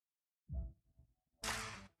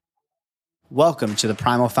Welcome to the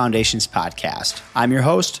Primal Foundations podcast. I'm your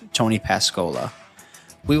host, Tony Pascola.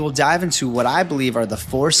 We will dive into what I believe are the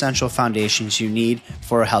four essential foundations you need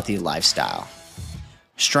for a healthy lifestyle: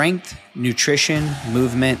 strength, nutrition,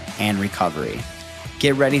 movement, and recovery.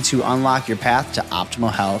 Get ready to unlock your path to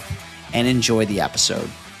optimal health and enjoy the episode.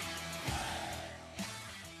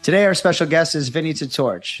 Today, our special guest is Vinnie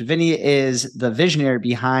Tortorich. Vinnie is the visionary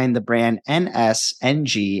behind the brand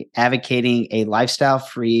NSNG, advocating a lifestyle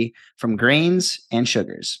free from grains and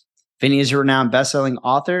sugars. Vinnie is a renowned best-selling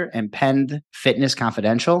author and penned Fitness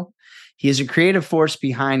Confidential. He is a creative force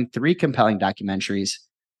behind three compelling documentaries: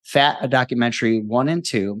 Fat, a documentary 1 and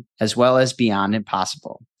 2, as well as Beyond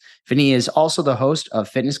Impossible. Vinnie is also the host of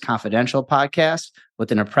Fitness Confidential podcast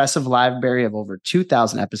with an impressive library of over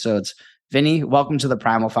 2,000 episodes. Vinnie, welcome to the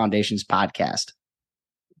Primal Foundations podcast.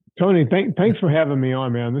 Tony, thanks for having me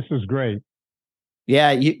on, man. This is great.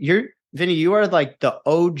 Yeah, Vinnie, you are like the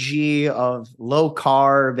OG of low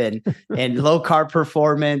carb and low carb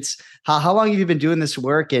performance. How long have you been doing this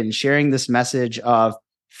work and sharing this message of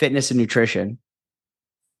fitness and nutrition?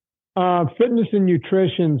 Fitness and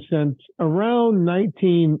nutrition since around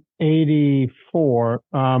 1984.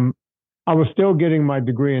 I was still getting my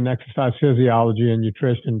degree in exercise physiology and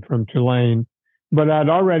nutrition from Tulane, but I'd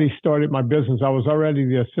already started my business. I was already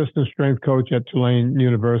the assistant strength coach at Tulane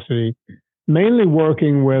University, mainly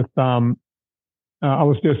working with, I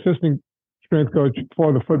was the assistant strength coach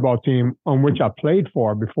for the football team on which I played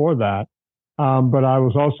for before that. But I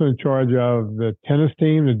was also in charge of the tennis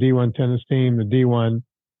team, the D1 tennis team, the D1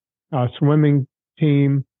 swimming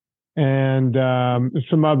team, and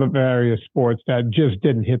some other various sports that just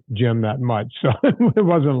didn't hit the gym that much. So it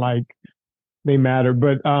wasn't like they mattered.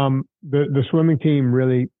 But the swimming team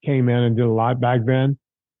really came in and did a lot back then.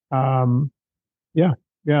 That's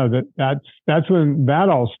when that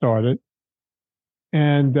all started.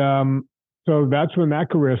 And so that's when that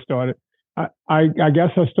career started. I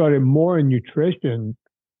guess I started more in nutrition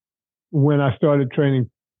when I started training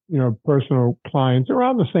personal clients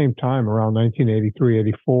around the same time, around 1983,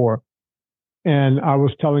 84. And I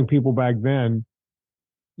was telling people back then,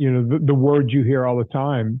 the words you hear all the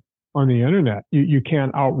time on the internet, you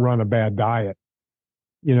can't outrun a bad diet,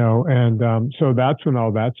 so that's when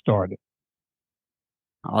all that started.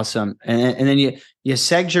 Awesome. And then you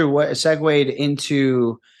segued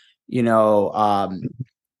into,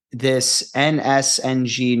 this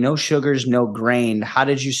NSNG, no sugars, no grain. How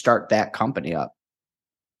did you start that company up?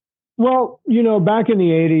 Well, back in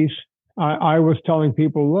the 80s, I was telling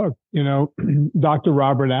people, look, Dr.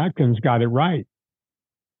 Robert Atkins got it right.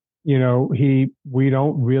 We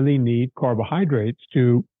don't really need carbohydrates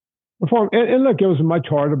to perform. And look, it was much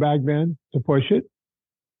harder back then to push it.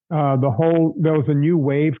 There was a new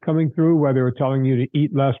wave coming through where they were telling you to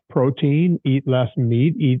eat less protein, eat less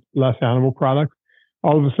meat, eat less animal products.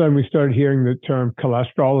 All of a sudden, we started hearing the term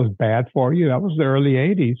cholesterol is bad for you. That was the early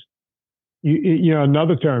 80s.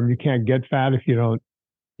 Another term, you can't get fat if you don't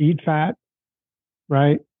eat fat,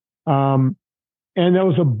 right? And there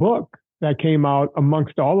was a book that came out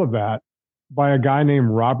amongst all of that by a guy named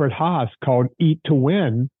Robert Haas called Eat to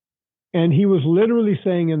Win. And he was literally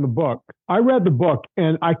saying in the book, I read the book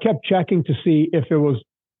and I kept checking to see if it was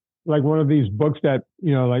like one of these books that,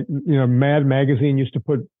 Mad Magazine used to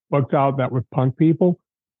put books out that would punk people.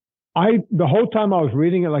 The whole time I was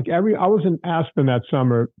reading it, I was in Aspen that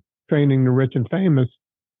summer training the rich and famous.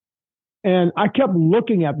 And I kept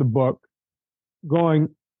looking at the book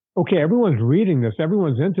going, okay, everyone's reading this.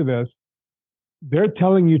 Everyone's into this. They're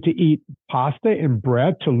telling you to eat pasta and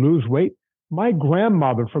bread to lose weight. My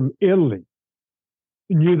grandmother from Italy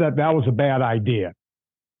knew that was a bad idea,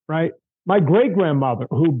 right? My great grandmother,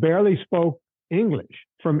 who barely spoke English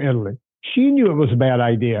from Italy, she knew it was a bad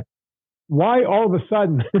idea. Why all of a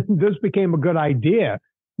sudden this became a good idea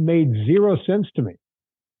made zero sense to me.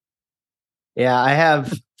 Yeah, I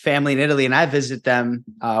have family in Italy and I visit them.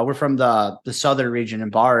 We're from the southern region in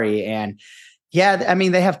Bari. And yeah, I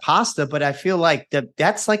mean, they have pasta, but I feel like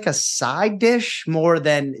that's like a side dish more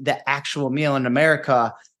than the actual meal. In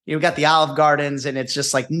America, you've got the Olive Gardens and it's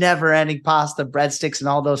just like never ending pasta, breadsticks and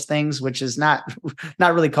all those things, which is not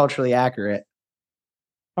really culturally accurate.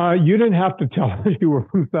 You didn't have to tell us you were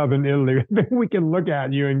from Southern Italy. We can look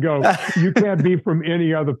at you and go, you can't be from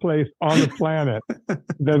any other place on the planet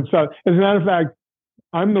than so. As a matter of fact,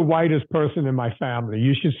 I'm the whitest person in my family.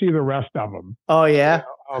 You should see the rest of them. Oh, yeah?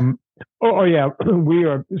 Yeah. We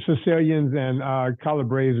are Sicilians and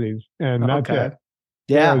Calabreses, and that's it.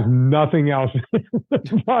 Yeah. There's nothing else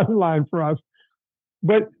bottom line for us.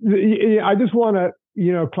 But I just want to,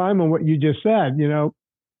 climb on what you just said.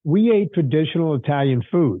 We ate traditional Italian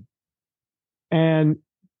food. And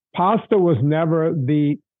pasta was never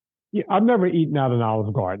I've never eaten at an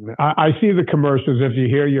Olive Garden. I see the commercials. If you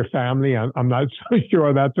hear your family, I'm not so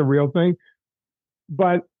sure that's a real thing.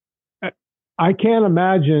 But I can't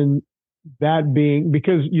imagine that being,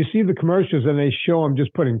 because you see the commercials and they show them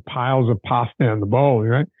just putting piles of pasta in the bowl,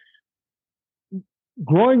 right?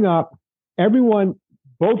 Growing up, everyone,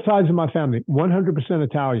 both sides of my family, 100%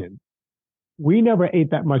 Italian. We never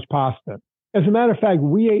ate that much pasta. As a matter of fact,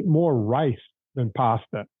 we ate more rice than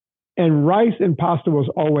pasta. And rice and pasta was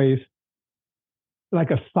always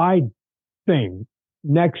like a side thing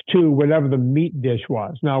next to whatever the meat dish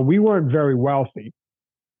was. Now, we weren't very wealthy.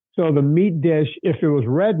 So the meat dish, if it was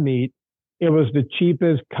red meat, it was the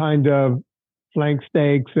cheapest kind of flank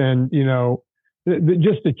steaks and,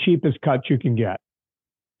 just the cheapest cut you can get.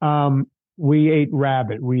 We ate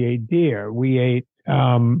rabbit, we ate deer, we ate, we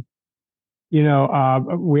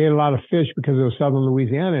ate a lot of fish because it was Southern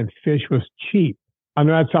Louisiana and fish was cheap. I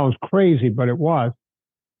know that sounds crazy, but it was.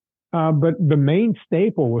 But the main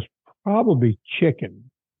staple was probably chicken,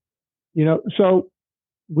 so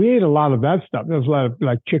we ate a lot of that stuff. There was a lot of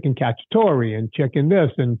like chicken cacciatore and chicken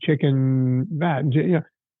this and chicken that.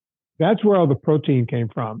 That's where all the protein came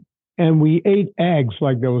from. And we ate eggs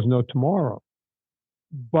like there was no tomorrow.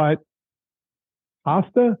 But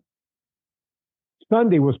pasta,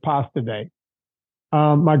 Sunday was pasta day.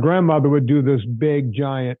 My grandmother would do this big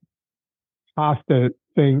giant pasta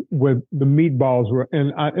thing with the meatballs were,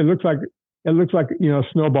 and it looks like a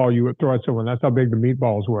snowball you would throw at someone. That's how big the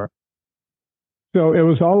meatballs were. So it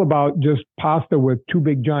was all about just pasta with two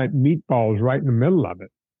big giant meatballs right in the middle of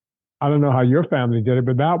it. I don't know how your family did it,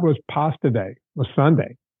 but that was pasta day, was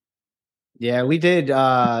Sunday. Yeah, we did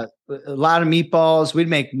a lot of meatballs. We'd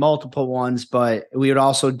make multiple ones, but we would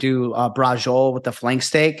also do braciole with the flank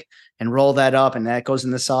steak and roll that up, and that goes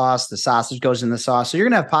in the sauce. The sausage goes in the sauce. So you're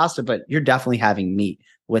going to have pasta, but you're definitely having meat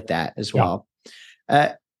with that as well.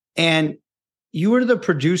 Yeah. And you were the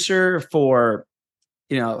producer for,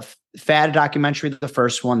 Fad documentary, the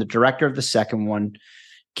first one, the director of the second one.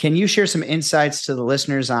 Can you share some insights to the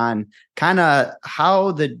listeners on kind of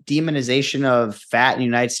how the demonization of fat in the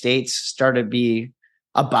United States started to be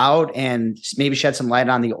about, and maybe shed some light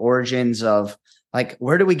on the origins of, like,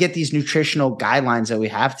 where do we get these nutritional guidelines that we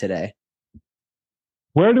have today?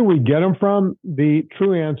 Where do we get them from? The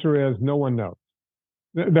true answer is no one knows.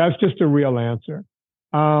 That's just a real answer.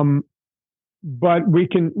 But we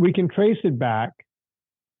can trace it back.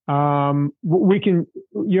 We can,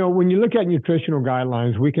 when you look at nutritional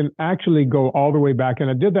guidelines, we can actually go all the way back. And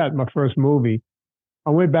I did that in my first movie. I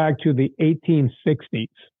went back to the 1860s,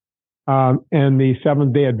 and the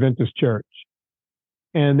Seventh-day Adventist Church.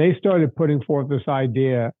 And they started putting forth this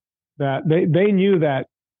idea that they knew that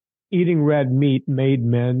eating red meat made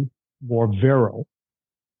men more virile.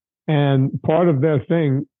 And part of their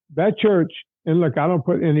thing, that church, and look, I don't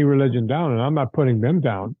put any religion down, and I'm not putting them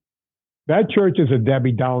down. That church is a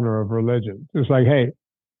Debbie Downer of religion. It's like, hey,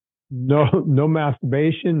 no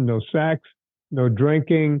masturbation, no sex, no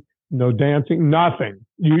drinking, no dancing, nothing.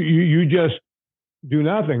 You just do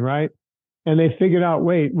nothing, right? And they figured out,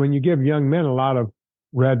 wait, when you give young men a lot of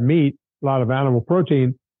red meat, a lot of animal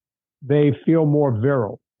protein, they feel more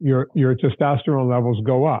virile. Your testosterone levels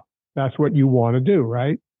go up. That's what you want to do,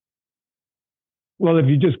 right? Well, if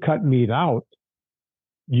you just cut meat out,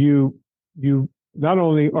 you not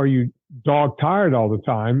only are you dog tired all the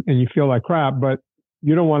time and you feel like crap, but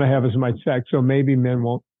you don't want to have as much sex. So maybe men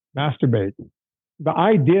won't masturbate. The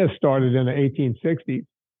idea started in the 1860s.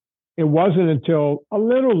 It wasn't until a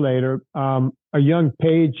little later, a young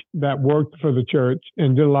page that worked for the church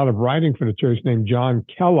and did a lot of writing for the church named John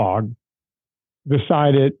Kellogg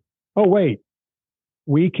decided, oh, wait,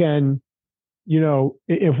 we can,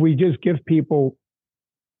 if we just give people,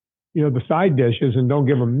 the side dishes and don't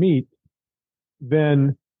give them meat,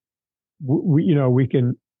 then we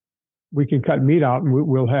can cut meat out and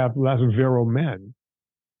we'll have less virile men.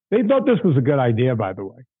 They thought this was a good idea, by the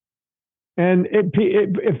way. And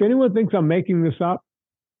if anyone thinks I'm making this up,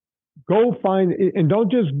 go find, and don't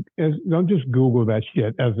just Google that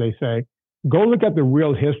shit, as they say. Go look at the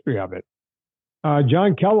real history of it.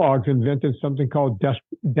 John Kellogg's invented something called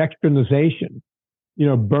dextrinization.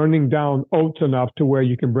 Burning down oats enough to where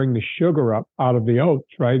you can bring the sugar up out of the oats,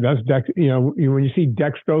 right? That's when you see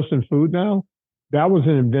dextrose in food now, that was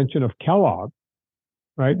an invention of Kellogg,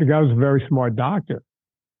 right? The guy was a very smart doctor,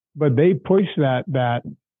 but they pushed that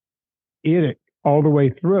edict all the way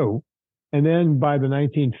through. And then by the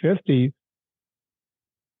 1950s,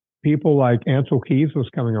 people like Ansel Keys was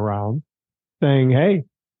coming around saying, hey,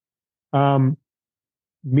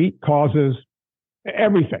 meat causes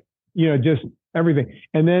everything, just everything.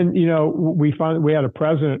 And then, we found we had a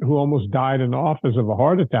president who almost died in office of a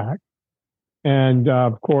heart attack. And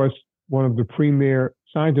of course, one of the premier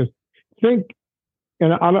scientists. Think,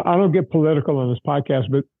 and I don't get political on this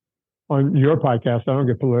podcast, but on your podcast, I don't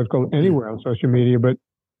get political anywhere on social media. But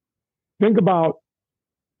think about,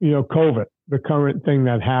 COVID, the current thing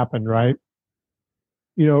that happened, right?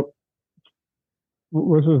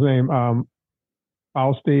 What's his name?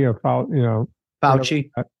 Fauci or Fauci.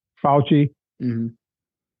 Fauci. Mm-hmm.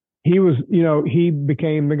 He was, he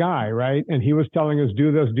became the guy, right? And he was telling us,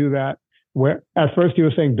 do this, do that. Where at first he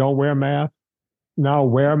was saying, don't wear a mask. Now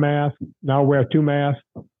wear a mask. Now wear 2 masks.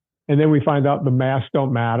 And then we find out the masks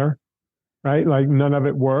don't matter, right? Like none of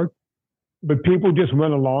it worked, but people just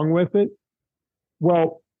went along with it.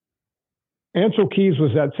 Well, Ansel Keys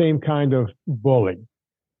was that same kind of bully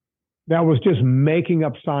that was just making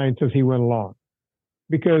up science as he went along.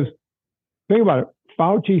 Because think about it.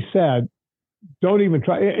 Fauci said, don't even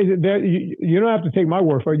try. You don't have to take my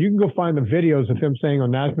word for it. You can go find the videos of him saying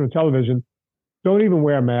on national television, don't even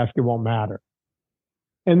wear a mask. It won't matter.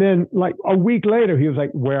 And then like a week later, he was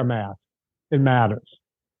like, wear a mask. It matters.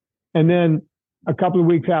 And then a couple of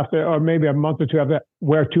weeks after, or maybe a month or two after that,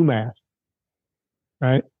 wear 2 masks.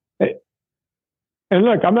 Right. And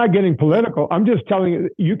look, I'm not getting political. I'm just telling you,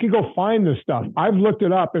 you can go find this stuff. I've looked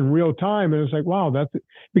it up in real time and it's like, wow, that's it.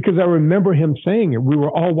 Because I remember him saying it. We were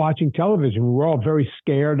all watching television. We were all very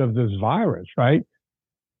scared of this virus, right?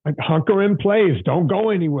 Like hunker in place, don't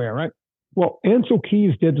go anywhere, right? Well, Ansel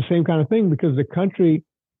Keys did the same kind of thing because the country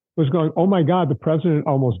was going, oh my God, the president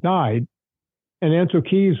almost died. And Ansel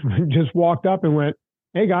Keys just walked up and went,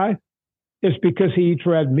 hey guys, it's because he eats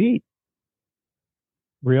red meat.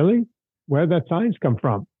 Really? Where'd that science come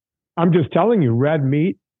from? I'm just telling you, red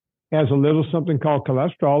meat has a little something called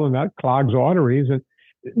cholesterol and that clogs arteries. And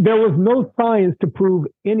there was no science to prove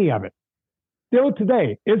any of it. Still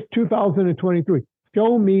today, it's 2023.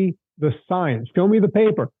 Show me the science. Show me the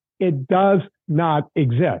paper. It does not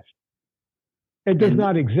exist. It does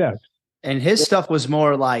not exist. And his stuff was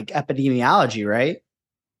more like epidemiology, right?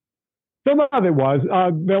 Some of it was.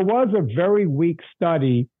 There was a very weak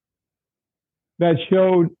study that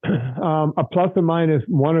showed a plus or minus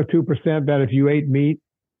 1 or 2% that if you ate meat,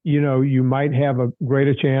 you might have a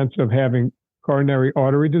greater chance of having coronary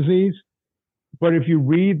artery disease. But if you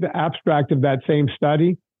read the abstract of that same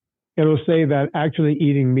study, it'll say that actually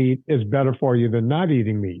eating meat is better for you than not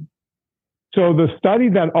eating meat. So the study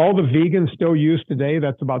that all the vegans still use today,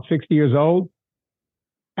 that's about 60 years old,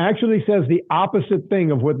 actually says the opposite thing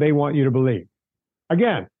of what they want you to believe.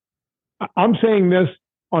 Again, I'm saying this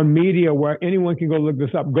on media where anyone can go look this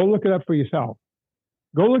up. Go look it up for yourself.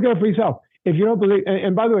 Go look it up for yourself. If you don't believe,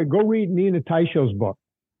 and by the way, go read Nina Teichel's book,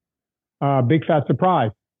 Big Fat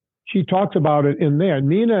Surprise. She talks about it in there.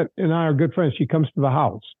 Nina and I are good friends. She comes to the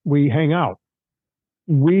house. We hang out.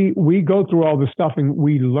 We go through all the stuff and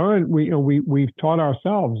we learn. We've taught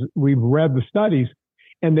ourselves. We've read the studies,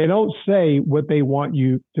 and they don't say what they want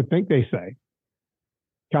you to think they say.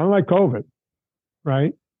 Kind of like COVID,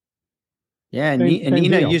 right? Yeah, and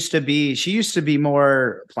Nina used to be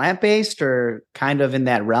more plant-based or kind of in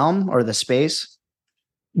that realm or the space.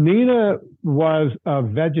 Nina was a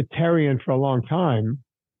vegetarian for a long time,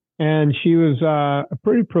 and she was a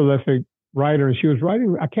pretty prolific writer. And she was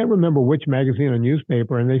writing, I can't remember which magazine or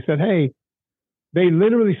newspaper, and they said, hey, they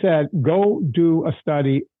literally said, go do a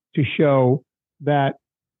study to show that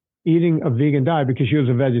eating a vegan diet, because she was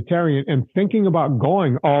a vegetarian and thinking about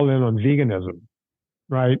going all in on veganism,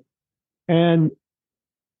 right? And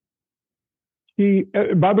she,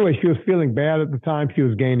 by the way, she was feeling bad at the time. She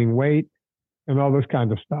was gaining weight and all this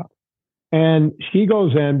kind of stuff. And she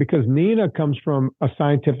goes in because Nina comes from a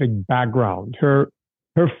scientific background. Her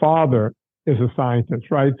father is a scientist,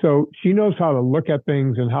 right? So she knows how to look at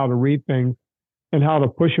things and how to read things and how to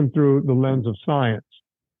push them through the lens of science.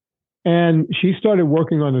 And she started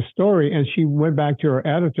working on the story, and she went back to her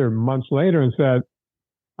editor months later and said,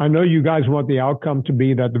 I know you guys want the outcome to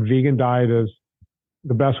be that the vegan diet is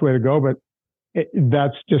the best way to go, but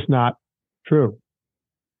that's just not true.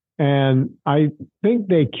 And I think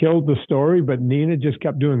they killed the story, but Nina just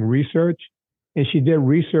kept doing research, and she did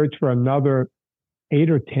research for another 8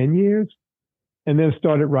 or 10 years, and then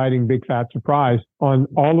started writing Big Fat Surprise on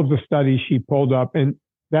all of the studies she pulled up. And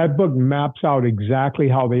that book maps out exactly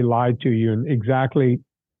how they lied to you and exactly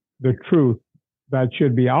the truth that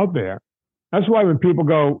should be out there. That's why when people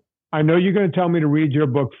go, I know you're going to tell me to read your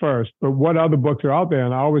book first, but what other books are out there?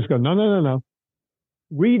 And I always go, no.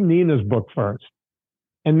 Read Nina's book first.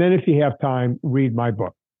 And then if you have time, read my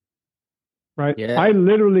book. Right? Yeah. I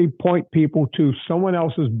literally point people to someone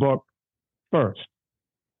else's book first.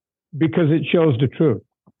 because it shows the truth.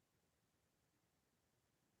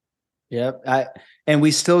 Yep. And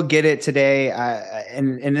we still get it today.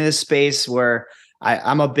 In this space where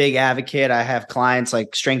I'm a big advocate. I have clients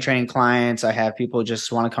like strength training clients. I have people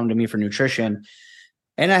just want to come to me for nutrition.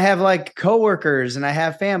 And I have like coworkers and I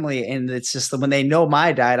have family. And it's just when they know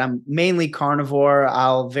my diet, I'm mainly carnivore.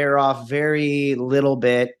 I'll veer off very little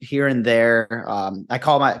bit here and there. I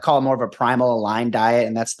call it more of a primal aligned diet.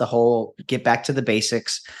 And that's the whole get back to the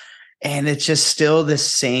basics. And it's just still the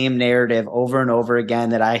same narrative over and over again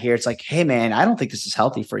that I hear. It's like, hey man, I don't think this is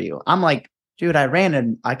healthy for you. I'm like, dude, I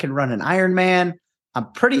can run an Ironman.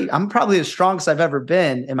 I'm probably the strongest I've ever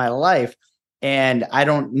been in my life. And I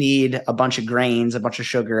don't need a bunch of grains, a bunch of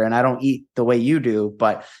sugar, and I don't eat the way you do.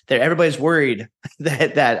 But everybody's worried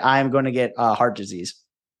that I'm going to get heart disease.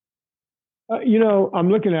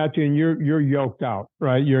 I'm looking at you, and you're yoked out,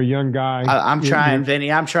 right? You're a young guy. I'm trying,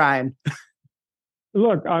 Vinny. I'm trying.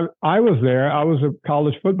 Look, I was there. I was a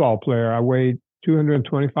college football player. I weighed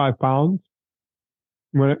 225 pounds,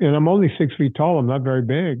 and I'm only 6 feet tall. I'm not very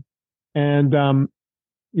big, and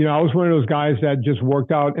I was one of those guys that just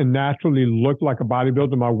worked out and naturally looked like a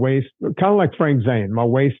bodybuilder. My waist, kind of like Frank Zane, my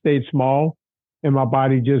waist stayed small and my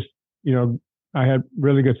body just, I had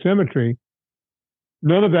really good symmetry.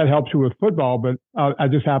 None of that helps you with football, but I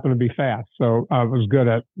just happened to be fast. So I was good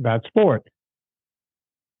at that sport.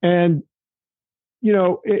 And,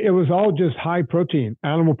 it was all just high protein,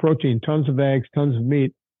 animal protein, tons of eggs, tons of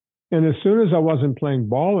meat. And as soon as I wasn't playing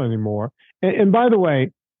ball anymore, and by the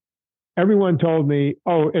way, everyone told me,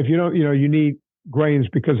 oh, if you don't, you need grains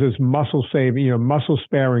because it's muscle saving, muscle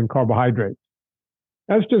sparing carbohydrates.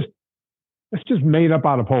 That's just made up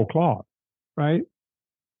out of whole cloth, right?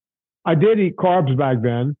 I did eat carbs back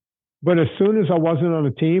then, but as soon as I wasn't on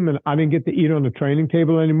a team and I didn't get to eat on the training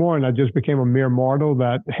table anymore, and I just became a mere mortal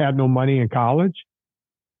that had no money in college,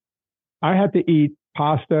 I had to eat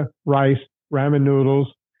pasta, rice, ramen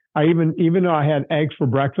noodles. Even though I had eggs for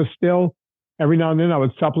breakfast still, every now and then I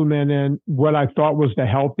would supplement in what I thought was the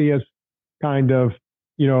healthiest kind of,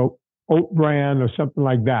 oat bran or something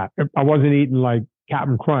like that. I wasn't eating like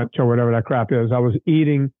Captain Crunch or whatever that crap is. I was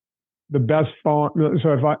eating the best farm.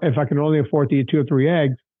 So if I can only afford to eat 2 or 3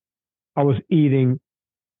 eggs, I was eating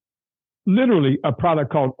literally a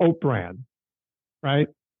product called oat bran, right?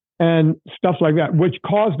 And stuff like that, which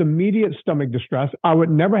caused immediate stomach distress. I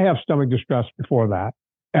would never have stomach distress before that,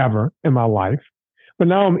 ever in my life. But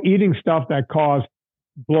now I'm eating stuff that caused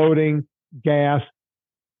bloating, gas,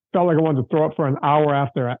 felt like I wanted to throw up for an hour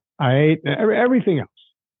after I ate, everything else,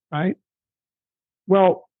 right?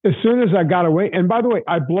 Well, as soon as I got away, and by the way,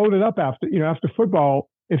 I bloated up after football.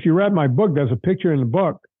 If you read my book, there's a picture in the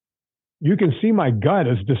book. You can see my gut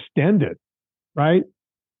is distended, right?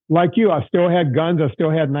 Like you, I still had guns. I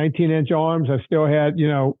still had 19-inch arms. I still had,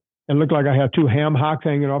 it looked like I had 2 ham hocks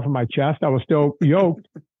hanging off of my chest. I was still yoked,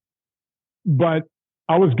 but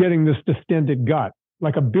I was getting this distended gut,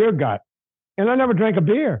 like a beer gut. And I never drank a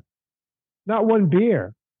beer, not one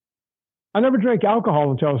beer. I never drank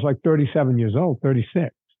alcohol until I was like 37 years old,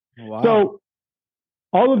 36. Wow. So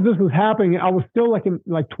all of this was happening. I was still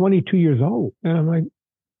like 22 years old. And I'm like,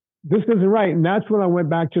 this isn't right. And that's when I went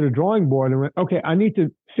back to the drawing board and went, okay, I need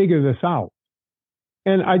to figure this out.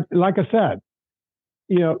 And like I said,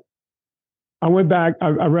 I went back, I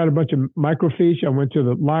read a bunch of microfiche. I went to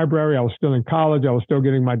the library. I was still in college. I was still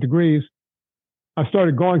getting my degrees. I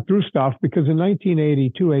started going through stuff because in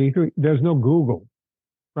 1982, 83, there's no Google,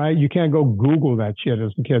 right? You can't go Google that shit,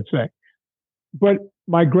 as the kids say. But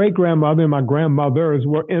my great-grandmother and my grandmothers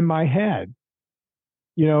were in my head.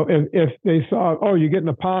 If they saw, oh, you're getting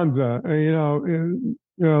a Panza,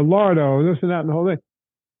 Lardo, this and that and the whole thing,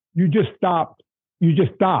 you just stop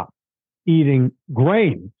eating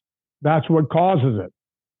grains. That's what causes it,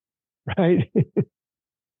 right?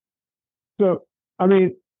 So, I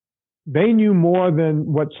mean, they knew more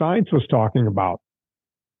than what science was talking about.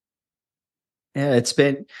 Yeah, it's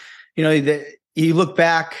been, you look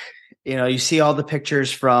back, you see all the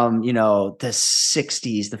pictures from, the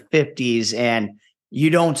 60s, the 50s, and you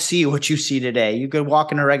don't see what you see today. You could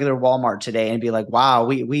walk in a regular Walmart today and be like, wow,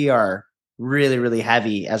 we are really, really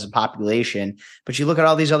heavy as a population. But you look at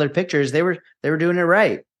all these other pictures, they were doing it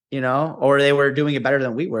right, or they were doing it better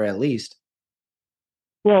than we were, at least.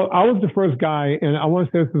 Well, I was the first guy, and I want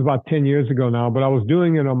to say this was about 10 years ago now, but I was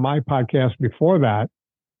doing it on my podcast before that.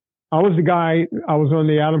 I was the guy, I was on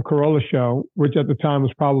the Adam Carolla show, which at the time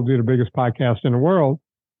was probably the biggest podcast in the world.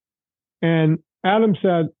 And Adam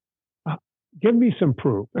said, give me some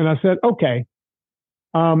proof. And I said, okay.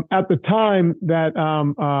 At the time, that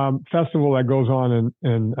festival that goes on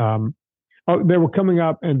they were coming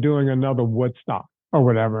up and doing another Woodstock or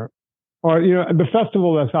whatever. Or, the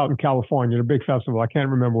festival that's out in California, the big festival. I can't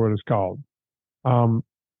remember what it's called. Um,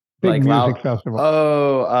 Big Like music festival.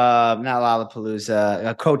 not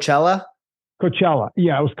Lollapalooza, Coachella. Coachella.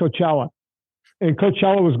 Yeah, it was Coachella. And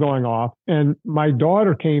Coachella was going off. And my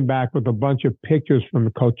daughter came back with a bunch of pictures from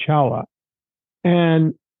the Coachella.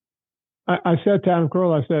 And I said to Adam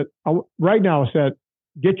Carolla, I said, right now, I said,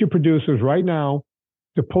 get your producers right now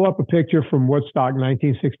to pull up a picture from Woodstock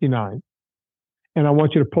 1969. And I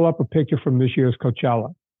want you to pull up a picture from this year's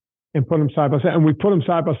Coachella and put them side by side. And we put them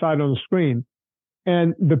side by side on the screen.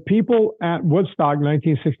 And the people at Woodstock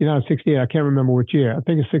 1969, 68, I can't remember which year, I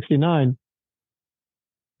think it's 69,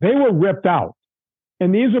 they were ripped out.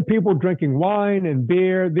 And these are people drinking wine and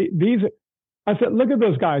beer. I said, look at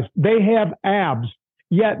those guys. They have abs,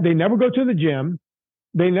 yet they never go to the gym.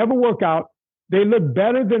 They never work out. They look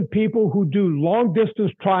better than people who do long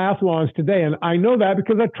distance triathlons today. And I know that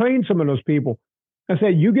because I trained some of those people. I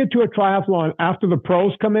said, you get to a triathlon after the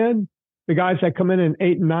pros come in, the guys that come in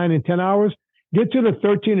 8 and 9 and 10 hours, get to the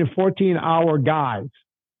 13 and 14 hour guys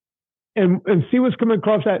and see what's coming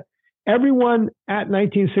across that. Everyone at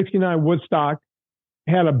 1969 Woodstock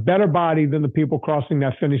had a better body than the people crossing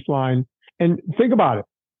that finish line. And think about it.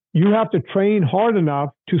 You have to train hard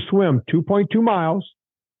enough to swim 2.2 miles,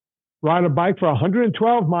 ride a bike for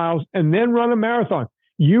 112 miles, and then run a marathon.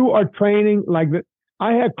 You are training like that.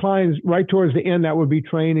 I had clients right towards the end that would be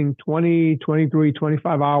training 20, 23,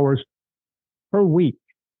 25 hours per week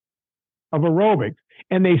of aerobics,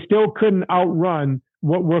 and they still couldn't outrun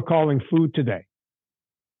what we're calling food today.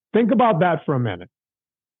 Think about that for a minute.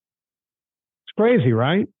 It's crazy,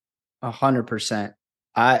 right? 100%.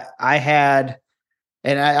 I had,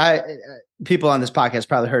 and I people on this podcast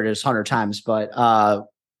probably heard it 100 times, but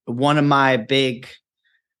one of my big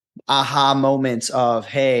aha moments of,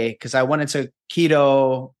 hey, because I went into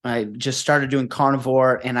keto, I just started doing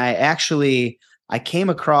carnivore, and I came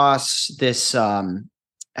across this.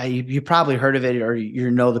 You probably heard of it, or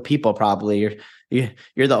the people probably.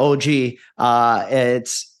 You're the OG.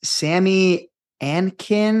 It's Sammy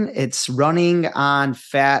Ankin. It's Running on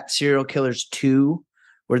Fat Serial Killers 2,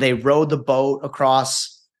 where they rode the boat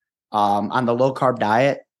across on the low carb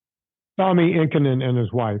diet. Tommy Ankin and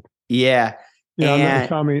his wife. Yeah. Yeah,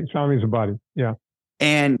 Tommy's a buddy. Yeah.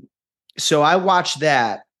 And so I watched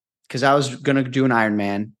that because I was going to do an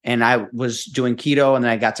Ironman, and I was doing keto, and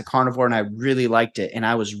then I got to carnivore, and I really liked it. And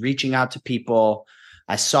I was reaching out to people.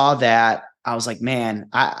 I saw that. I was like, man,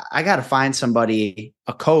 I got to find somebody,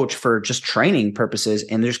 a coach for just training purposes.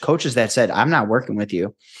 And there's coaches that said, I'm not working with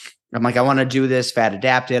you. I'm like, I want to do this fat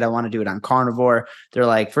adapted. I want to do it on carnivore. They're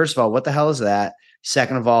like, first of all, what the hell is that?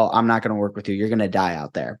 Second of all, I'm not going to work with you. You're going to die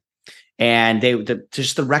out there. And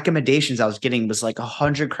just the recommendations I was getting was like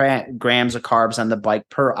 100 grams of carbs on the bike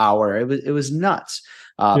per hour. It was nuts.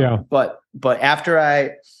 But after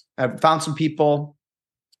I found some people,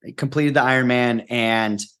 completed the Ironman,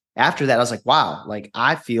 and after that, I was like, wow, like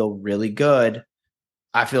I feel really good.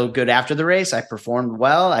 I feel good after the race. I performed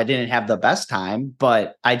well. I didn't have the best time,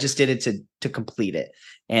 but I just did it to complete it.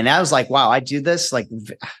 And I was like, wow, I do this like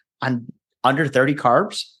on under 30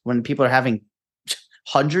 carbs when people are having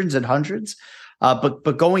hundreds and hundreds.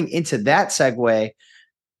 But going into that segue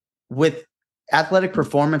with athletic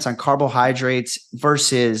performance on carbohydrates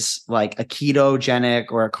versus like a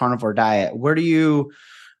ketogenic or a carnivore diet, where do you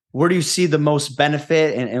see the most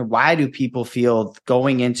benefit, and why do people feel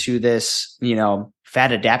going into this,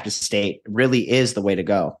 fat adaptive state really is the way to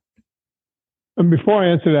go? And before I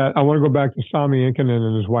answer that, I want to go back to Sami Inkinen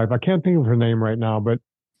and his wife. I can't think of her name right now, but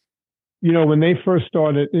when they first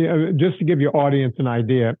started, just to give your audience an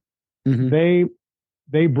idea,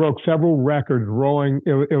 they broke several records rowing.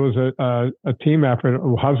 It was a team effort,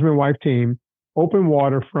 a husband-wife team, open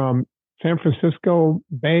water from San Francisco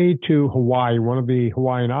Bay to Hawaii, one of the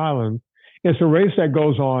Hawaiian islands. It's a race that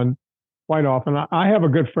goes on quite often. I have a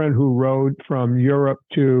good friend who rode from Europe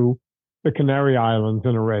to the Canary Islands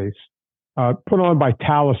in a race, put on by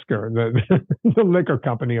Talisker, the liquor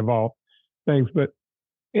company of all things. But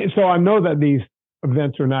so I know that these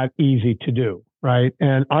events are not easy to do, right?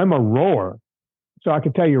 And I'm a rower, so I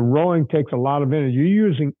can tell you rowing takes a lot of energy. You're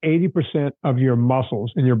using 80% of your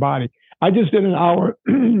muscles in your body. I just did an hour,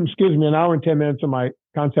 an hour and 10 minutes of my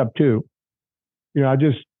Concept 2. I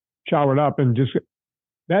just showered up and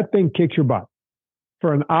that thing kicks your butt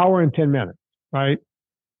for an hour and 10 minutes, right?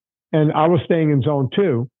 And I was staying in zone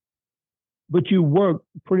 2, but you work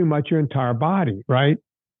pretty much your entire body, right?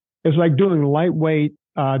 It's like doing lightweight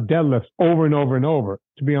deadlifts over and over and over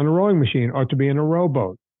to be on a rowing machine or to be in a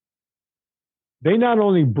rowboat. They not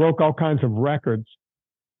only broke all kinds of records,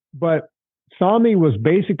 but Sami was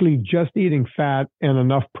basically just eating fat and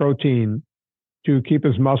enough protein to keep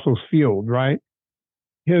his muscles fueled, right?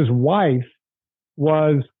 His wife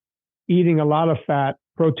was eating a lot of fat,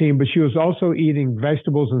 protein, but she was also eating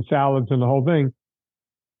vegetables and salads and the whole thing.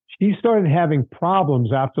 She started having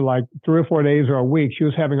problems after like 3 or 4 days or a week. She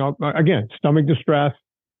was having, again, stomach distress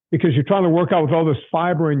because you're trying to work out with all this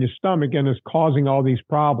fiber in your stomach and it's causing all these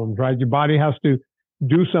problems, right? Your body has to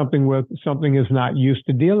do something with something it's not used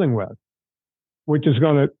to dealing with, which is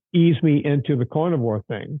going to ease me into the carnivore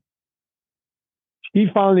thing. She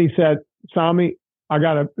finally said, Sami, I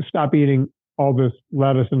got to stop eating all this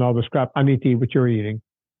lettuce and all this crap. I need to eat what you're eating.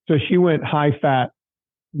 So she went high fat,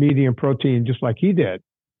 medium protein, just like he did.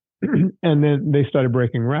 And then they started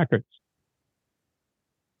breaking records.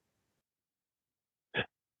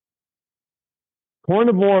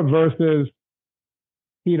 Carnivore versus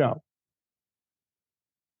keto.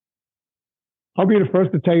 I'll be the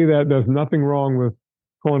first to tell you that there's nothing wrong with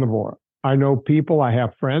carnivore. I know people, I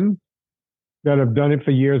have friends that have done it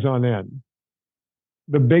for years on end.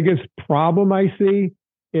 The biggest problem I see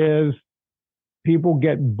is people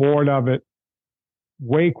get bored of it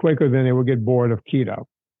way quicker than they would get bored of keto,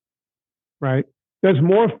 right? There's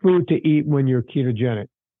more food to eat when you're ketogenic.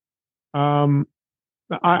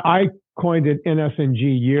 I coined it NSNG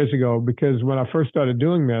years ago because when I first started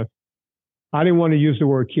doing this, I didn't want to use the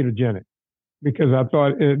word ketogenic because I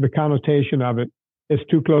thought the connotation of it is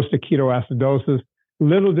too close to ketoacidosis.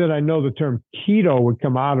 Little did I know the term keto would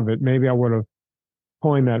come out of it. Maybe I would have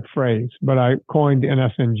coined that phrase, but I coined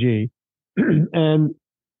NSNG. And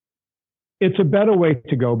it's a better way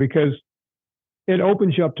to go because it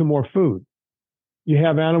opens you up to more food. You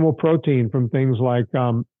have animal protein from things like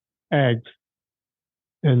eggs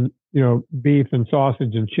and, beef and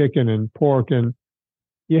sausage and chicken and pork, and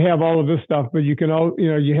you have all of this stuff, but you can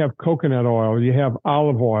you have coconut oil, you have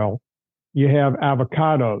olive oil, you have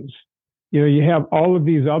avocados, you have all of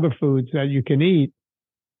these other foods that you can eat,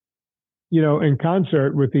 in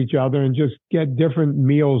concert with each other and just get different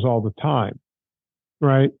meals all the time,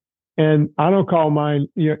 right? And I don't call mine,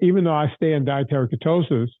 even though I stay in dietary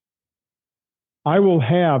ketosis, I will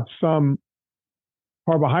have some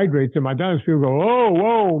carbohydrates in my diet. People go, oh,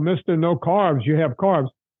 whoa, Mr. No carbs, you have carbs.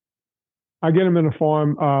 I get them in the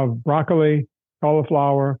form of broccoli,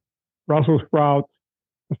 cauliflower, Brussels sprouts,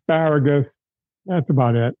 asparagus. That's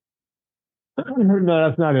about it. No,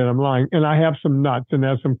 that's not it. I'm lying. And I have some nuts, and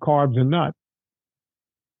there's some carbs and nuts.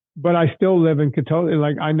 But I still live in ketosis.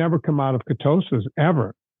 Like, I never come out of ketosis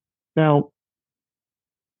ever. Now,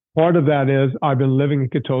 part of that is I've been living in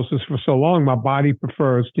ketosis for so long, my body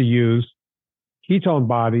prefers to use ketone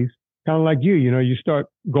bodies, kind of like you. You start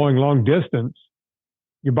going long distance,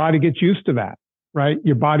 your body gets used to that, right?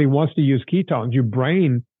 Your body wants to use ketones. Your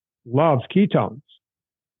brain loves ketones,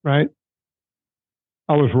 right?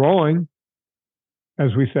 I was rowing,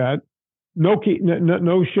 as we said, no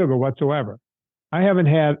sugar whatsoever. I haven't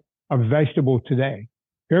had a vegetable today,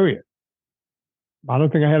 period. I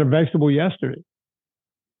don't think I had a vegetable yesterday.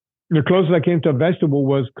 The closest I came to a vegetable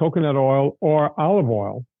was coconut oil or olive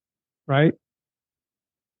oil, right?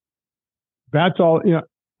 That's all,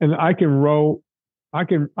 and I can row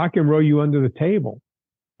you under the table.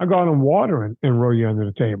 I go out on water and row you under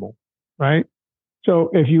the table, right? So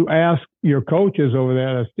if you ask your coaches over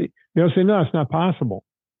there, they'll say, no, it's not possible.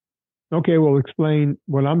 Okay, well, explain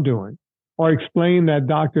what I'm doing. Or explain that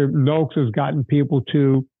Dr. Noakes has gotten people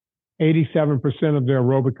to 87% of their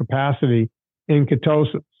aerobic capacity in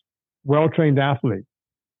ketosis, well-trained athletes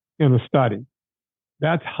in a study.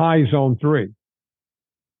 That's high zone 3,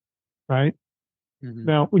 right? Mm-hmm.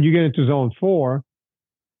 Now, when you get into zone 4,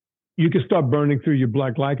 you can start burning through your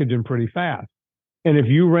blood glycogen pretty fast. And if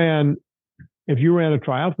you ran a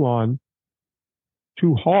triathlon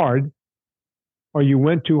too hard, or you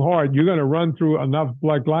went too hard, you're going to run through enough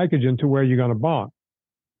blood glycogen to where you're going to bonk.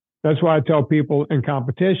 That's why I tell people in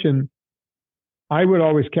competition, I would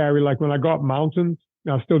always carry, like when I go up mountains,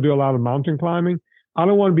 I still do a lot of mountain climbing. I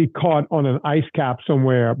don't want to be caught on an ice cap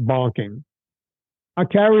somewhere bonking. I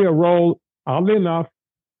carry a roll, oddly enough,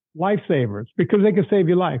 lifesavers, because they can save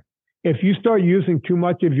your life. If you start using too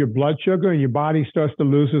much of your blood sugar and your body starts to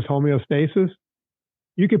lose its homeostasis,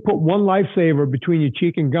 you can put one lifesaver between your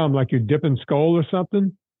cheek and gum, like you're dipping Skol or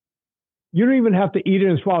something. You don't even have to eat it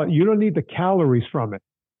and swallow it. You don't need the calories from it,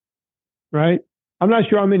 right? I'm not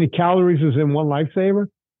sure how many calories is in one lifesaver,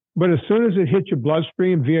 but as soon as it hits your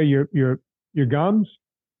bloodstream via your gums,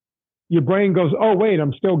 your brain goes, oh, wait,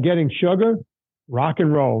 I'm still getting sugar. Rock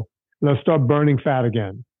and roll. Let's start burning fat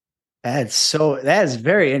again. That is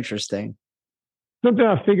very interesting. Something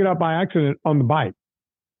I figured out by accident on the bike.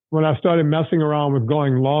 when I started messing around with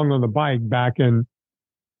going long on the bike back in,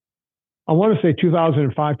 I want to say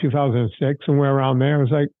 2005, 2006, somewhere around there. I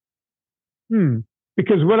was like,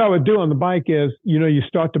 because what I would do on the bike is, you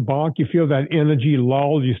start to bonk, you feel that energy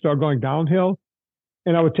lull, you start going downhill.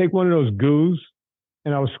 And I would take one of those goos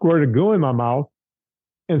and I would squirt a goo in my mouth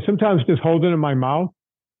and sometimes just hold it in my mouth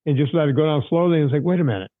and just let it go down slowly. And it's like, wait a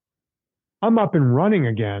minute, I'm up and running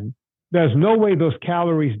again. There's no way those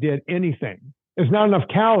calories did anything. There's not enough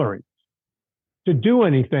calories to do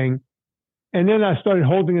anything. And then I started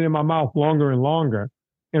holding it in my mouth longer and longer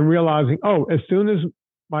and realizing, as soon as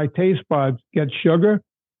my taste buds get sugar,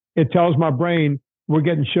 it tells my brain, we're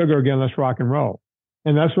getting sugar again, let's rock and roll.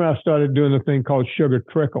 And that's when I started doing the thing called sugar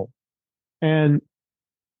trickle. And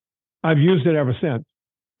I've used it ever since.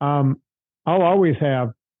 I'll always have,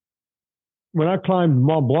 when I climbed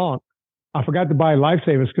Mont Blanc, I forgot to buy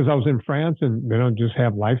lifesavers because I was in France and they don't just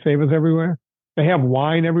have lifesavers everywhere. They have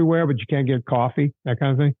wine everywhere, but you can't get coffee, that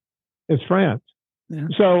kind of thing. It's France. Yeah.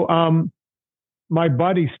 So my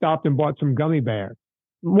buddy stopped and bought some gummy bears,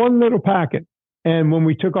 one little packet. And when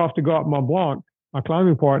we took off to go up Mont Blanc, my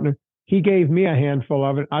climbing partner, he gave me a handful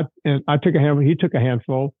of it. I took a handful, he took a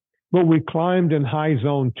handful, but we climbed in high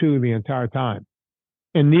zone 2 the entire time.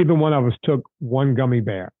 And neither one of us took one gummy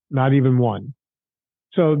bear, not even one.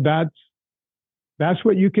 So that's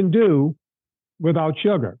what you can do without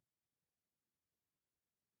sugar.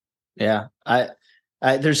 Yeah.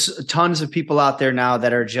 There's tons of people out there now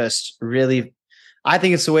that are just really, I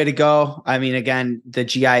think it's the way to go. I mean, again, the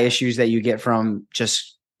GI issues that you get from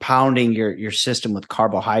just pounding your system with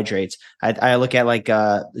carbohydrates. I look at like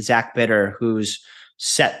Zach Bitter, who's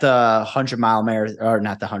set the 100-mile marathon, or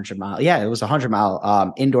not the 100-mile. Yeah, it was a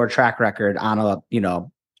 100-mile indoor track record on a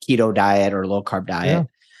keto diet or low carb diet.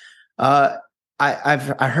 Yeah.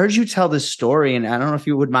 I heard you tell this story, and I don't know if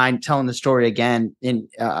you would mind telling the story again. And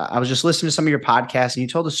I was just listening to some of your podcasts, and you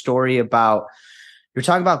told a story about, you're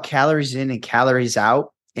talking about calories in and calories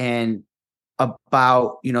out, and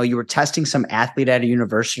about, you were testing some athlete at a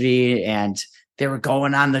university and they were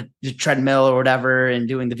going on the treadmill or whatever and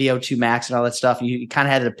doing the VO2 max and all that stuff. You kind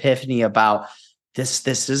of had an epiphany about does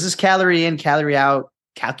this calorie in, calorie out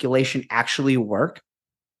calculation actually work?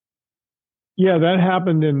 Yeah, that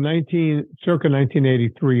happened in circa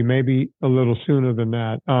 1983, maybe a little sooner than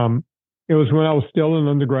that. It was when I was still an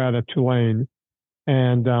undergrad at Tulane.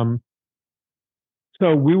 And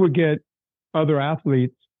so we would get other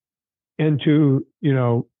athletes into,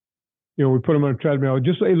 we put them on a treadmill.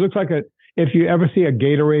 Just, it looks like if you ever see a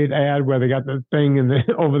Gatorade ad where they got the thing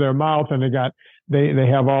over their mouth and they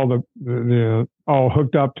have all the all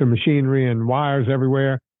hooked up to machinery and wires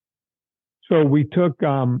everywhere. So we took,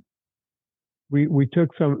 we took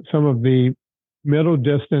some of the middle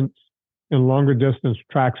distance and longer distance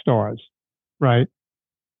track stars, right?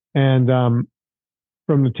 And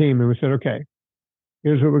from the team, and we said, okay,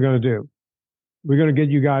 here's what we're going to do. We're going to get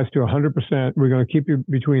you guys to 100%. We're going to keep you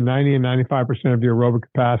between 90 and 95% of your aerobic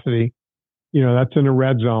capacity. That's in the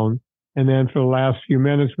red zone. And then for the last few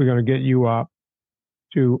minutes, we're going to get you up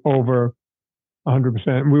to over 100%.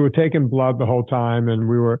 And we were taking blood the whole time, and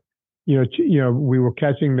we were, we were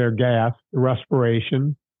catching their gas, the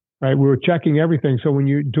respiration, right? We were checking everything. So when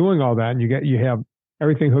you're doing all that, and you have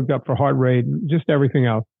everything hooked up for heart rate, just everything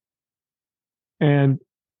else. And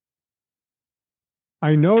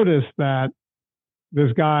I noticed that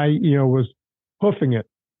this guy, was hoofing it.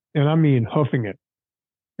 And I mean, hoofing it.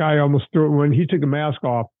 Guy almost threw, when he took the mask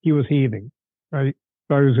off, he was heaving, right?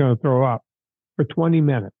 Thought he was going to throw up for 20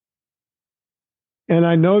 minutes. And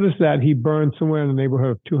I noticed that he burned somewhere in the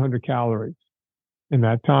neighborhood of 200 calories in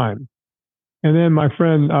that time. And then my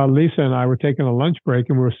friend Lisa and I were taking a lunch break,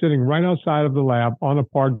 and we were sitting right outside of the lab on a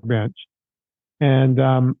park bench. And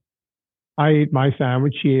I ate my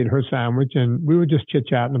sandwich, she ate her sandwich, and we were just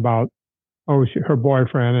chit-chatting about, her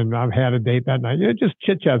boyfriend, and I've had a date that night. Just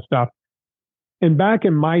chit-chat stuff. And back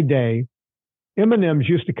in my day, M&Ms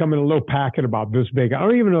used to come in a little packet about this big. I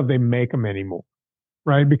don't even know if they make them anymore,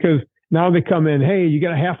 right? Because now they come in, hey, you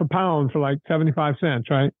get a half a pound for like 75 cents,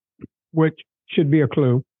 right? Which should be a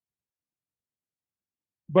clue.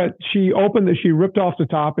 But she opened it, she ripped off the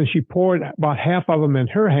top, and she poured about half of them in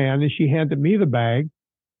her hand, and she handed me the bag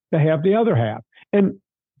to have the other half. And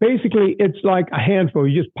basically, it's like a handful.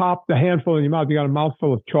 You just pop the handful in your mouth. You got a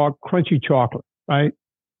mouthful of crunchy chocolate, right?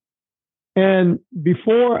 And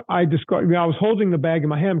before I described, I was holding the bag in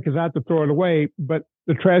my hand because I had to throw it away, but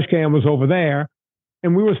the trash can was over there,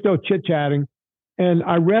 and we were still chit-chatting. And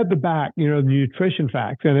I read the back, the nutrition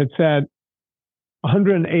facts, and it said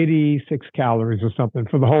 186 calories or something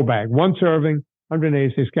for the whole bag. One serving,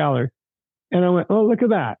 186 calories. And I went, oh, look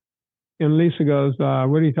at that. And Lisa goes, what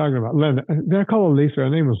are you talking about? Linda. Did I call her Lisa? Her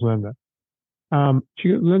name was Linda.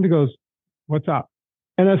 Linda goes, what's up?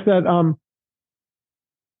 And I said,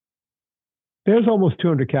 there's almost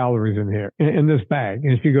 200 calories in here, in this bag.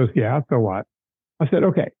 And she goes, yeah, so what? I said,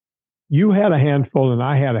 okay, you had a handful and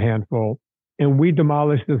I had a handful, and we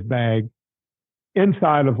demolished this bag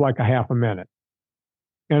inside of like a half a minute.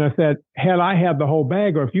 And I said, had I had the whole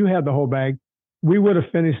bag, or if you had the whole bag, we would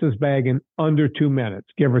have finished this bag in under 2 minutes,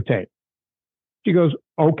 give or take. She goes,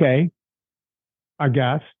 okay, I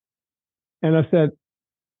guess. And I said,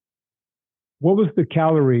 what was the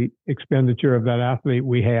calorie expenditure of that athlete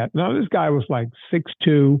we had? Now, this guy was like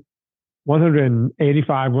 6'2",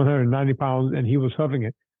 185, 190 pounds, and he was huffing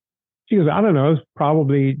it. She goes, I don't know, it's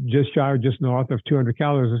probably just shy or just north of 200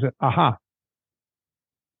 calories. I said, aha.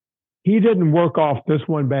 He didn't work off this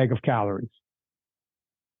one bag of calories.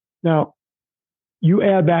 Now, you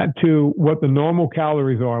add that to what the normal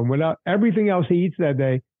calories are, and without everything else he eats that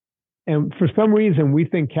day, and for some reason, we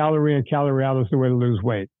think calorie in, calorie out is the way to lose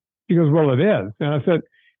weight. She goes, well, it is. And I said,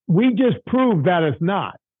 we just proved that it's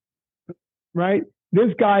not, right?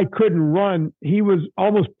 This guy couldn't run. He was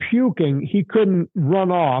almost puking. He couldn't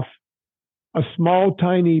run off a small,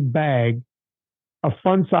 tiny bag, a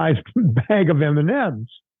fun-sized bag of M&Ms.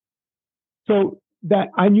 So that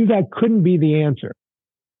I knew that couldn't be the answer,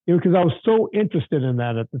 because I was so interested in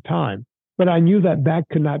that at the time. But I knew that that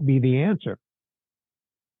could not be the answer.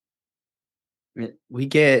 We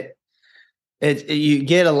get it. You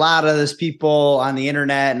get a lot of those people on the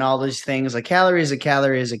internet and all these things like calorie is a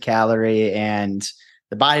calorie is a calorie, and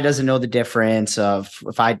the body doesn't know the difference of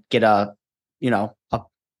if I get a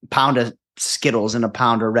pound of Skittles and a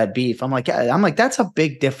pound of red beef. I'm like, that's a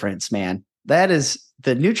big difference, man. That is,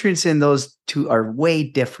 the nutrients in those two are way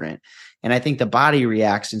different. And I think the body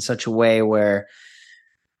reacts in such a way where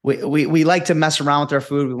we like to mess around with our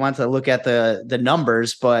food. We want to look at the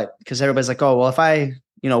numbers, but because everybody's like, oh, well, if I,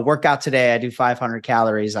 work out today, I do 500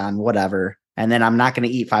 calories on whatever, and then I'm not going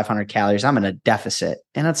to eat 500 calories. I'm in a deficit.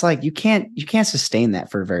 And it's like, you can't sustain that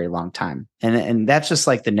for a very long time. And that's just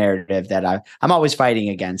like the narrative that I'm always fighting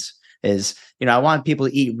against is, I want people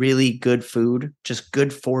to eat really good food, just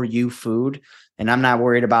good for you food. And I'm not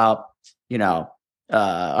worried about,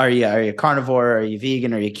 are you carnivore? Are you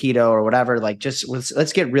vegan? Are you keto or whatever? Like, just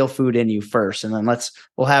let's get real food in you first. And then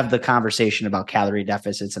we'll have the conversation about calorie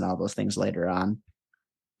deficits and all those things later on.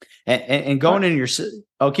 And going in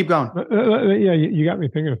keep going. Yeah, you got me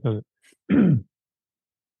thinking of something.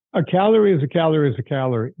 A calorie is a calorie is a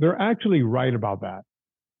calorie. They're actually right about that.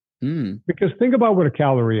 Because think about what a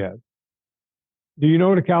calorie is. Do you know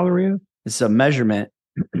what a calorie is? It's a measurement.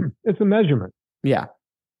 It's a measurement. Yeah.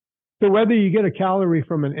 So whether you get a calorie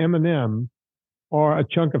from an M&M or a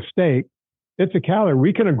chunk of steak, it's a calorie.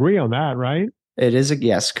 We can agree on that, right? It is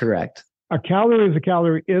yes, correct. A calorie is a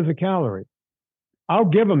calorie is a calorie. I'll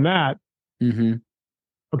give them that. Mm-hmm.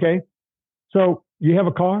 Okay. So you have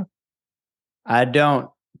a car? I don't.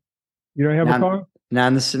 You don't have a car? Not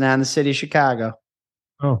in the city of Chicago.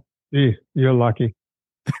 Oh, geez, you're lucky.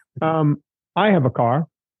 I have a car,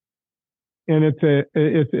 and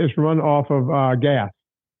it's run off of gas,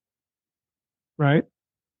 right?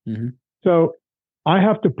 Mm-hmm. So I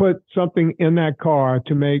have to put something in that car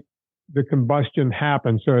to make the combustion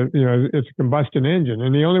happen. So it's a combustion engine,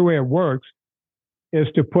 and the only way it works is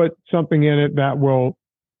to put something in it that will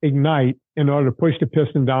ignite in order to push the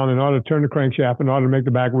piston down, in order to turn the crankshaft, in order to make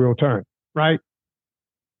the back wheel turn, right?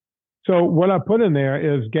 So what I put in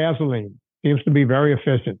there is gasoline. Seems to be very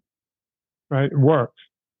efficient, right? It works.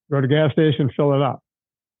 Go to the gas station, fill it up.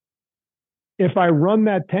 If I run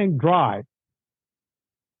that tank dry,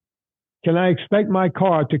 can I expect my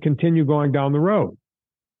car to continue going down the road?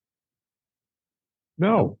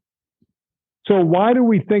 No. So why do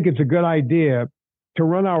we think it's a good idea to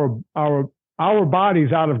run our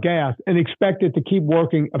bodies out of gas and expect it to keep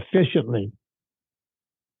working efficiently?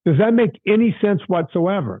 Does that make any sense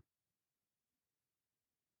whatsoever?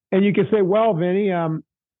 And you can say, well, Vinny,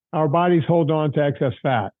 our bodies hold on to excess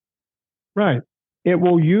fat. Right. It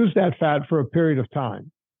will use that fat for a period of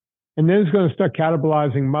time. And then it's going to start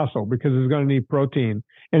catabolizing muscle because it's going to need protein.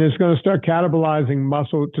 And it's going to start catabolizing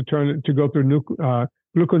muscle to go through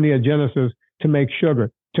gluconeogenesis to make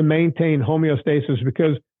sugar, to maintain homeostasis,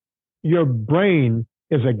 because your brain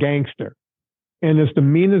is a gangster. And it's the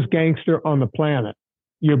meanest gangster on the planet.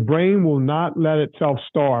 Your brain will not let itself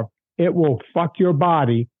starve. It will fuck your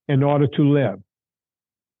body in order to live.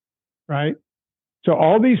 Right? So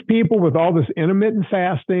all these people with all this intermittent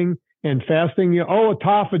fasting and fasting,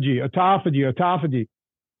 autophagy.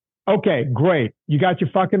 Okay, great. You got your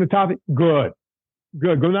fucking autophagy? Good.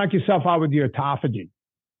 Go knock yourself out with your autophagy.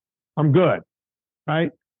 I'm good,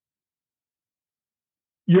 right?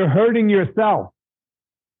 You're hurting yourself.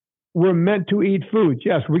 We're meant to eat foods.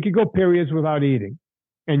 Yes, we could go periods without eating.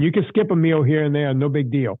 And you can skip a meal here and there, no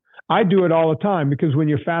big deal. I do it all the time because when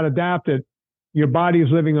you're fat adapted, your body is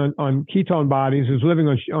living on ketone bodies, is living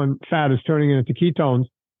on fat, is turning it into ketones.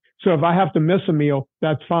 So if I have to miss a meal,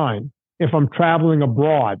 that's fine. If I'm traveling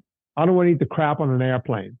abroad, I don't want to eat the crap on an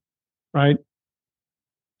airplane, right?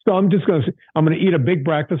 So I'm going to eat a big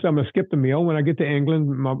breakfast. I'm going to skip the meal. When I get to England,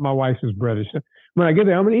 my wife is British. When I get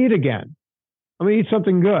there, I'm going to eat again. I'm going to eat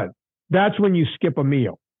something good. That's when you skip a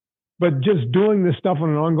meal. But just doing this stuff on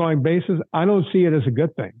an ongoing basis, I don't see it as a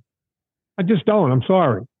good thing. I just don't. I'm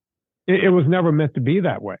sorry. It was never meant to be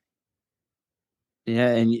that way.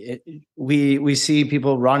 Yeah, and we see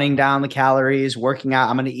people running down the calories, working out.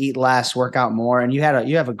 I'm going to eat less, work out more. And you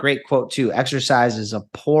have a great quote too. Exercise is a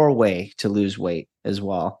poor way to lose weight as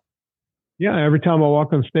well. Yeah, every time I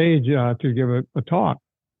walk on stage to give a talk,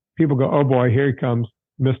 people go, "Oh boy, here he comes.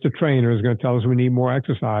 Mr. Trainer is going to tell us we need more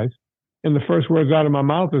exercise." And the first words out of my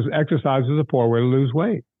mouth is, "Exercise is a poor way to lose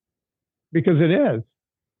weight," because it is.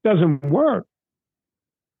 It doesn't work.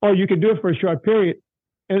 Or you can do it for a short period.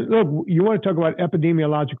 And look, you want to talk about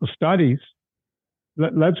epidemiological studies?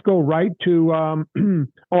 Let's go right to, I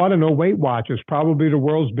don't know, Weight Watchers, probably the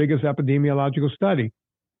world's biggest epidemiological study.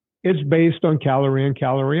 It's based on calorie in,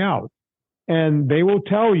 calorie out. And they will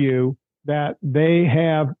tell you that they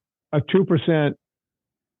have a 2%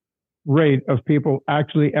 rate of people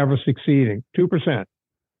actually ever succeeding. 2%.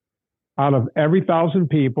 Out of every 1,000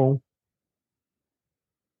 people,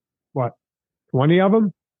 20 of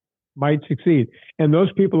them might succeed. And those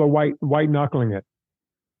people are white knuckling it,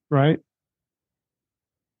 right?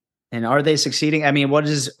 And are they succeeding? I mean,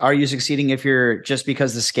 are you succeeding if you're just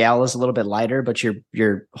because the scale is a little bit lighter, but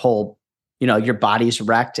your whole, your body's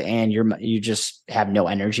wrecked and you just have no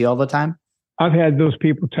energy all the time? I've had those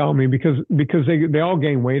people tell me because they all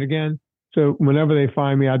gain weight again. So whenever they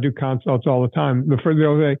find me, I do consults all the time.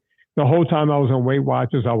 The whole time I was on Weight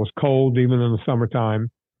Watchers, I was cold, even in the summertime.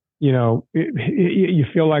 You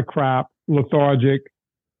feel like crap, lethargic.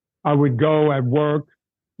 I would go at work,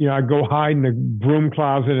 I'd go hide in the broom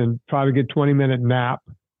closet and try to get 20-minute nap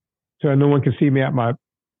so no one could see me at my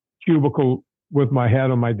cubicle with my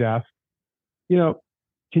head on my desk.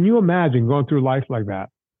 Can you imagine going through life like that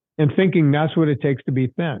and thinking that's what it takes to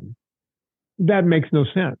be thin? That makes no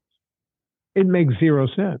sense. It makes zero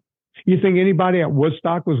sense. You think anybody at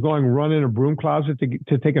Woodstock was going to run in a broom closet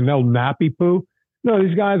to take an old nappy poo? No,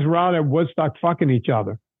 these guys were out at Woodstock fucking each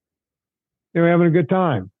other. They were having a good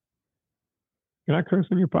time. Can I curse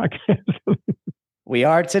on your podcast? We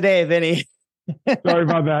are today, Vinny. Sorry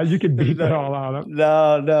about that. You can beat that all out.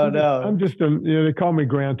 No. I'm just they call me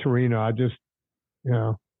Gran Torino. I just,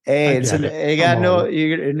 Hey, you got no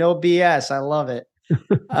BS. I love it.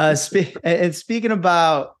 And speaking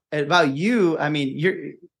about you, I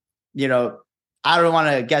mean, I don't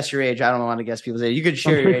want to guess your age. I don't want to guess people's age. You could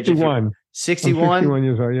share your age. 61. 61? 61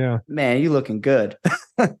 years old, yeah. Man, you looking good.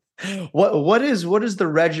 What is the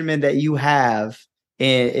regimen that you have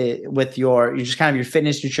with your just kind of your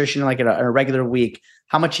fitness nutrition, like in a regular week?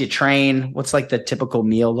 How much you train? What's like the typical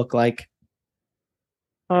meal look like?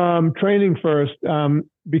 Training first.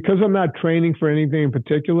 Because I'm not training for anything in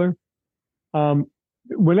particular,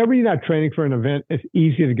 whenever you're not training for an event, it's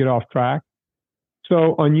easy to get off track.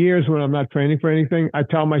 So on years when I'm not training for anything, I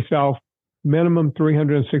tell myself minimum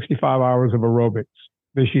 365 hours of aerobics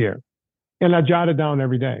this year. And I jot it down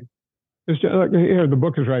every day. Here, the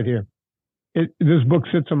book is right here. This book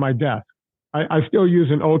sits on my desk. I still use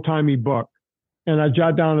an old-timey book. And I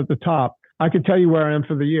jot down at the top. I can tell you where I am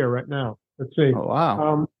for the year right now. Let's see. Oh,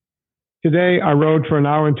 wow. Today, I rode for 1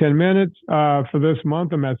 hour and 10 minutes. For this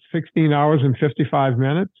month, I'm at 16 hours and 55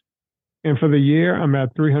 minutes. And for the year, I'm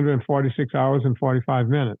at 346 hours and 45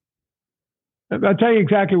 minutes. I'll tell you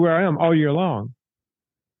exactly where I am all year long,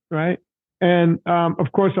 right? And,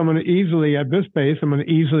 of course, I'm going to easily, at this pace, I'm going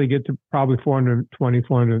to easily get to probably 420,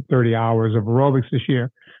 430 hours of aerobics this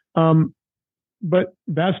year. But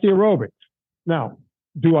that's the aerobics. Now,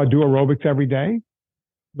 do I do aerobics every day?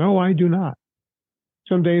 No, I do not.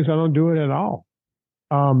 Some days I don't do it at all.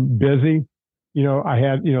 Busy. I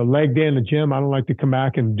had, leg day in the gym. I don't like to come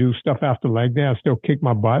back and do stuff after leg day. I still kick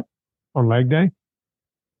my butt on leg day.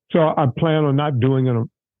 So I plan on not doing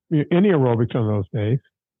any aerobics on those days.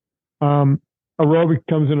 Aerobic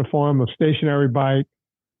comes in the form of stationary bike,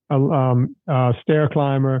 stair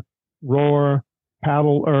climber, rower,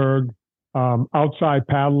 paddle erg, outside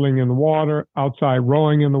paddling in the water, outside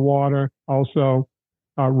rowing in the water, also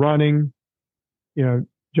running,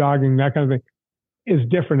 jogging, that kind of thing. Is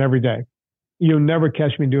different every day. You'll never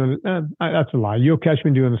catch me doing that's a lie. You'll catch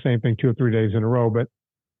me doing the same thing 2 or 3 days in a row, but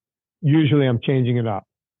usually I'm changing it up.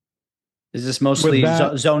 Is this mostly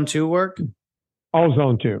zone 2 work? All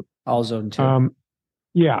zone 2. All zone 2.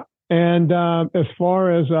 Yeah. And as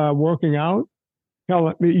far as working out,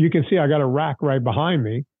 hell, you can see I got a rack right behind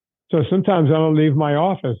me. So sometimes I don't leave my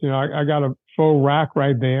office. I got a full rack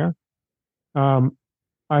right there. I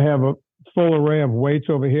have a full array of weights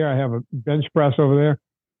over here. I have a bench press over there.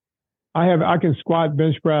 I can squat,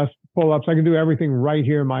 bench press, pull ups. I can do everything right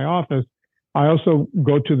here in my office. I also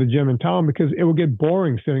go to the gym in town because it will get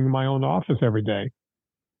boring sitting in my own office every day.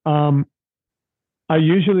 I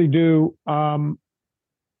usually do.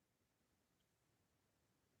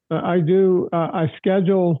 I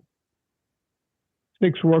schedule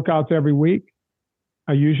 6 workouts every week.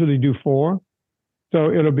 I usually do 4.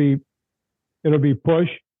 So it'll be push,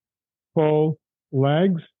 pull,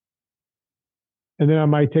 legs. And then I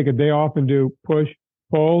might take a day off and do push,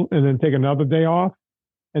 pull, and then take another day off.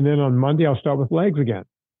 And then on Monday, I'll start with legs again.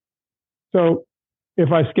 So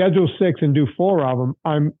if I schedule 6 and do 4 of them,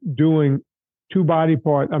 I'm doing 2 body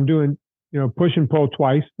parts. I'm doing, push and pull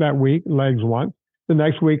twice that week, legs once. The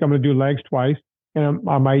next week, I'm going to do legs twice, and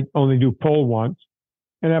I might only do pull once.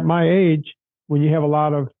 And at my age, when you have a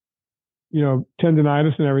lot of,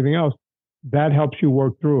 tendonitis and everything else, that helps you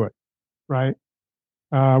work through it, right?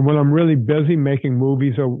 When I'm really busy making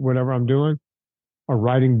movies or whatever I'm doing, or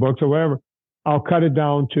writing books or whatever, I'll cut it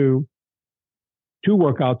down to 2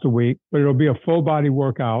 workouts a week, but it'll be a full body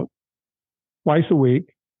workout twice a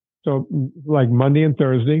week. So like Monday and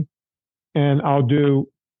Thursday, and I'll do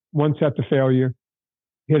 1 set to failure,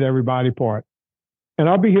 hit every body part. And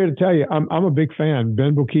I'll be here to tell you, I'm a big fan.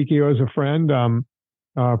 Ben Bukikio is a friend.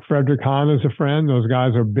 Frederick Hahn is a friend. Those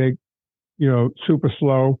guys are big, super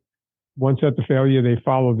slow. 1 set to failure. They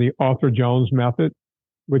follow the Arthur Jones method,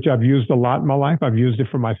 which I've used a lot in my life. I've used it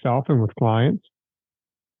for myself and with clients.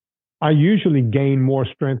 I usually gain more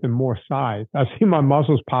strength and more size. I see my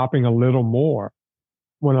muscles popping a little more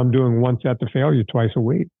when I'm doing 1 set to failure twice a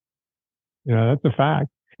week. That's a fact.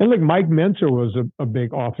 And look, Mike Mentzer was a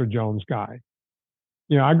big Arthur Jones guy.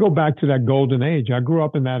 I go back to that golden age. I grew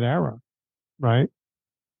up in that era, right?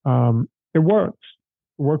 It works.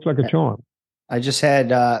 It works like a charm. I just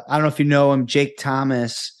had, I don't know if you know him, Jake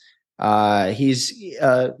Thomas. He's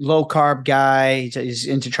a low carb guy. He's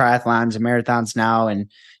into triathlons and marathons now,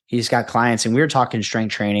 and he's got clients. And we were talking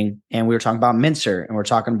strength training, and we were talking about Mentzer, and we're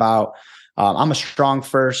talking about, I'm a strong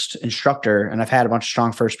first instructor, and I've had a bunch of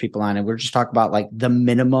strong first people on, and we're just talking about like the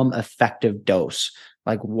minimum effective dose,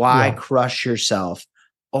 like why crush yourself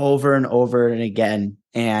over and over and again.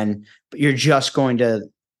 But you're just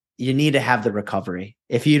you need to have the recovery.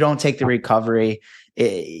 If you don't take the recovery,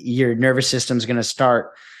 your nervous system's going to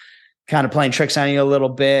start kind of playing tricks on you a little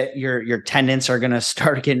bit. Your tendons are going to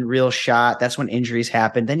start getting real shot. That's when injuries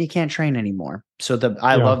happen. Then you can't train anymore. So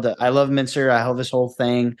I love Mentzer. I love this whole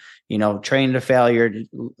thing, train to failure,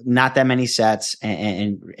 not that many sets,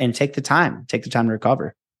 and take the time to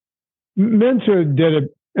recover. Mentzer did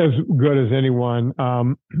it as good as anyone.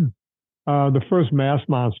 The first Mass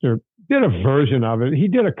Monster did a version of it. He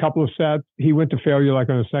did a couple of sets. He went to failure like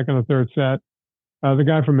on the 2nd or 3rd set. The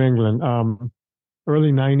guy from England,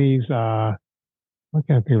 early 90s. I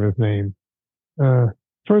can't think of his name.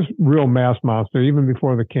 First real Mass Monster, even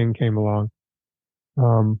before the King came along.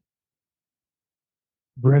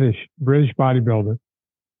 British bodybuilder.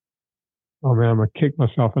 Oh man, I'm gonna kick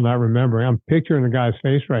myself for not remembering. I'm picturing the guy's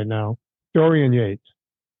face right now. Dorian Yates.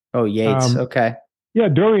 Oh, Yates. Okay. Yeah,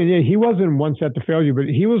 Dorian Yates. He wasn't 1 set to failure, but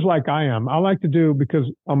he was like I am. I like to do, because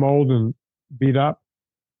I'm old and beat up,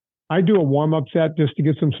 I do a warm-up set just to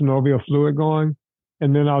get some synovial fluid going.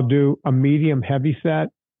 And then I'll do a medium heavy set,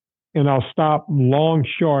 and I'll stop long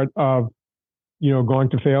short of, going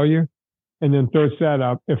to failure. And then 3rd set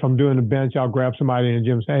up, if I'm doing a bench, I'll grab somebody in the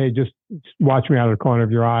gym and say, hey, just watch me out of the corner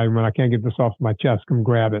of your eye. When I can't get this off my chest, come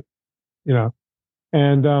grab it,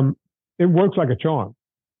 and it works like a charm.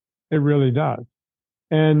 It really does.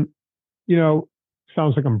 And,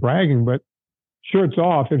 sounds like I'm bragging, but shirts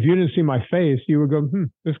off, if you didn't see my face, you would go,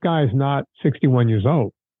 this guy is not 61 years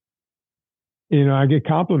old. I get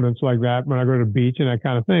compliments like that when I go to the beach and that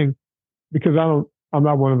kind of thing, because I'm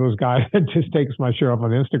not one of those guys that just takes my shirt off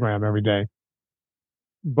on Instagram every day.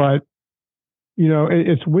 But,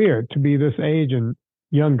 it's weird to be this age and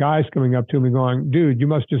young guys coming up to me going, dude, you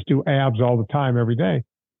must just do abs all the time every day.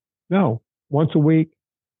 No, once a week.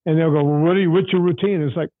 And they'll go, well, what's your routine?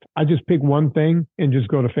 It's like, I just pick one thing and just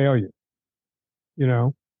go to failure.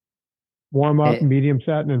 Warm up, medium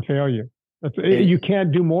set, and then failure. You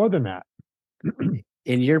can't do more than that.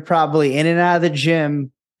 And you're probably in and out of the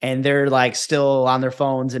gym and they're like still on their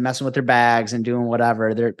phones and messing with their bags and doing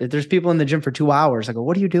whatever. There's people in the gym for 2 hours. I go,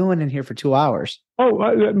 what are you doing in here for 2 hours?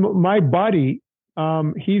 Oh, my buddy,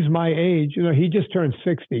 he's my age. He just turned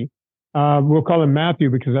 60. We'll call him Matthew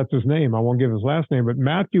because that's his name. I won't give his last name, but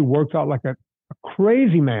Matthew works out like a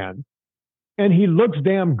crazy man, and he looks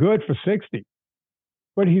damn good for 60.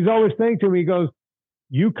 But he's always saying to me, he goes,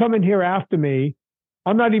 "You come in here after me.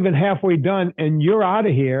 I'm not even halfway done, and you're out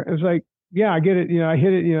of here." It's like, yeah, I get it. I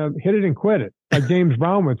hit it. Hit it and quit it, like James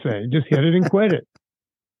Brown would say. Just hit it and quit it.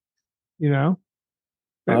 Oh,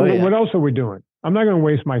 yeah. What else are we doing? I'm not going to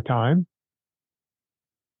waste my time.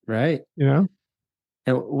 Right. And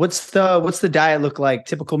what's the diet look like?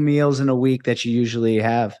 Typical meals in a week that you usually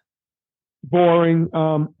have? Boring.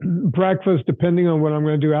 Breakfast, depending on what I'm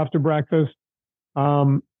going to do after breakfast.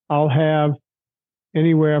 I'll have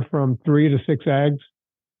anywhere from 3 to 6 eggs.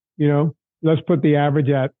 Let's put the average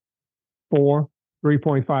at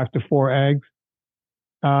 3.5 to 4 eggs.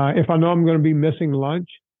 If I know I'm going to be missing lunch,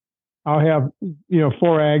 I'll have,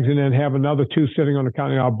 4 eggs and then have another 2 sitting on the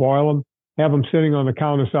counter. I'll boil them, have them sitting on the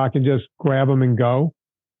counter so I can just grab them and go.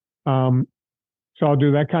 So I'll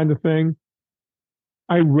do that kind of thing.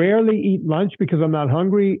 I rarely eat lunch because I'm not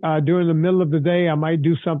hungry. During the middle of the day, I might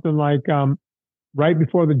do something like right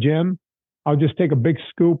before the gym, I'll just take a big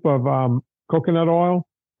scoop of coconut oil,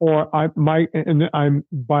 or I might, and I'm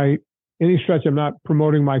by any stretch, I'm not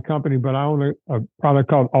promoting my company, but I own a product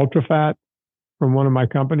called Ultra Fat from one of my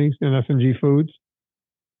companies in S&G Foods.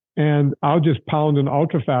 And I'll just pound an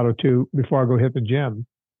Ultra Fat or 2 before I go hit the gym.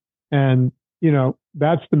 And,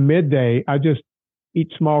 that's the midday. I just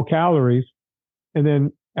eat small calories. And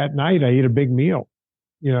then at night, I eat a big meal.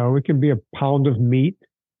 It can be a pound of meat,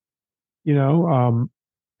 you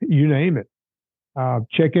name it.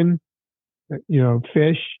 Chicken,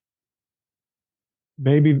 fish.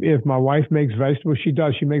 Maybe if my wife makes vegetables,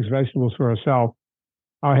 she makes vegetables for herself.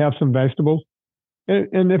 I'll have some vegetables.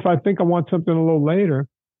 And if I think I want something a little later,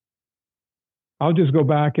 I'll just go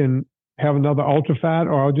back and have another Ultra Fat,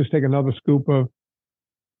 or I'll just take another scoop of,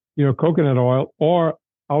 coconut oil, or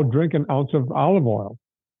I'll drink an ounce of olive oil,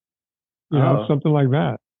 something like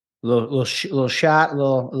that. Little shot,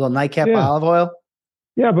 little nightcap olive oil.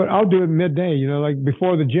 Yeah, but I'll do it midday, like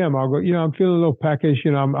before the gym. I'll go, I'm feeling a little peckish,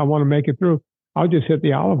 I want to make it through. I'll just hit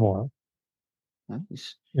the olive oil.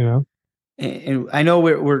 Nice. And I know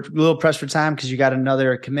we're a little pressed for time because you got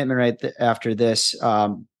another commitment after this.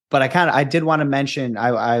 But I did want to mention,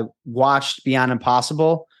 I watched Beyond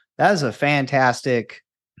Impossible. That is a fantastic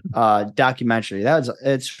documentary.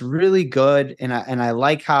 It's really good. And I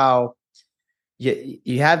like how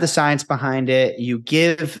you have the science behind it. You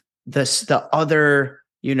give the other,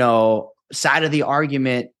 side of the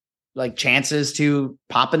argument, like chances to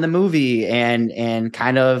pop in the movie and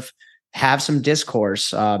kind of have some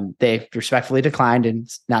discourse. They respectfully declined in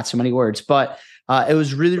not so many words, but it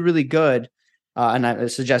was really, really good. And I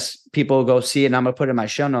suggest people go see it, and I'm going to put it in my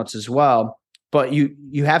show notes as well. But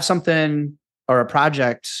you have something or a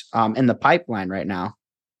project in the pipeline right now.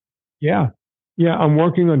 Yeah. Yeah, I'm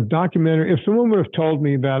working on a documentary. If someone would have told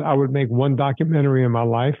me that I would make one documentary in my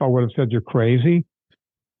life, I would have said, you're crazy.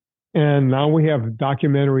 And now we have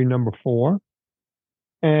documentary number 4.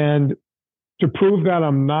 And to prove that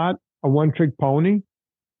I'm not a one-trick pony,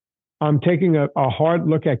 I'm taking a hard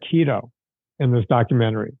look at keto in this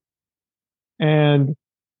documentary. And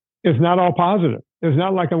it's not all positive. It's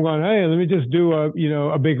not like I'm going, hey, let me just do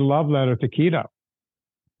a big love letter to keto.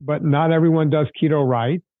 But not everyone does keto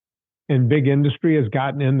right. And big industry has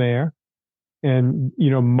gotten in there and,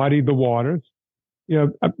 muddied the waters.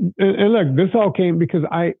 And look, this all came because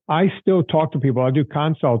I still talk to people. I do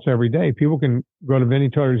consults every day. People can go to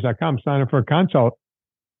VinnieTortorich.com, sign up for a consult.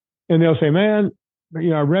 And they'll say, man,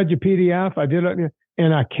 I read your PDF. I did it.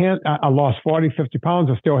 And I lost 40, 50 pounds.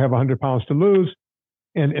 I still have 100 pounds to lose.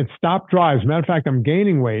 And it stopped dry. As a matter of fact, I'm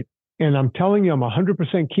gaining weight. And I'm telling you, I'm 100%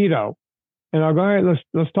 keto. And I'll go, all right,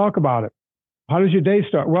 let's talk about it. How does your day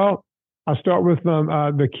start? Well, I start with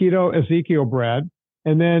the keto Ezekiel bread.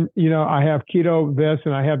 And then, I have keto this,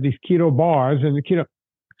 and I have these keto bars and the keto.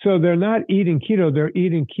 So they're not eating keto. They're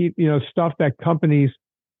eating stuff that companies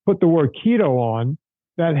put the word keto on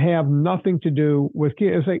that have nothing to do with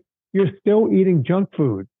keto. It's like, you're still eating junk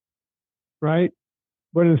food, right?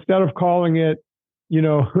 But instead of calling it,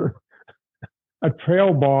 a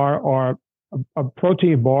trail bar or a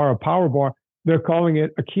protein bar or power bar, they're calling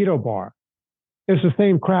it a keto bar. It's the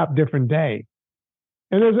same crap, different day.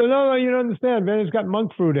 And there's no, you don't understand, man. It's got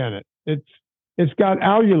monk fruit in it. It's got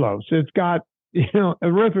allulose. It's got,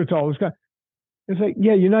 erythritol. It's like,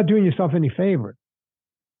 yeah, you're not doing yourself any favor,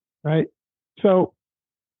 right? So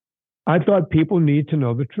I thought people need to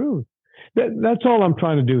know the truth. That's all I'm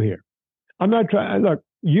trying to do here. I'm not trying. Look,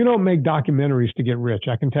 you don't make documentaries to get rich.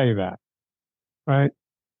 I can tell you that, right?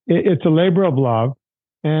 It's a labor of love.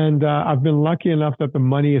 And I've been lucky enough that the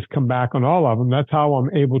money has come back on all of them. That's how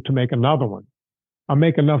I'm able to make another one. I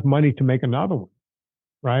make enough money to make another one,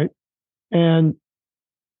 right? And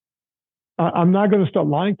I'm not going to start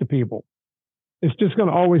lying to people. It's just going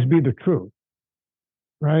to always be the truth,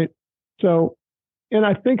 right? So, and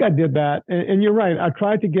I think I did that. And you're right. I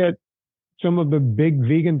tried to get some of the big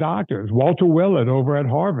vegan doctors, Walter Willett over at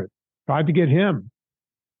Harvard, tried to get him.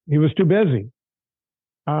 He was too busy.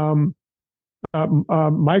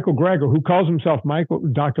 Michael Greger, who calls himself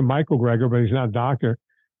Dr. Michael Greger, but he's not a doctor.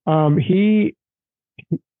 He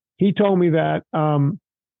told me that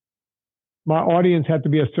my audience had to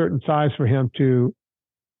be a certain size for him to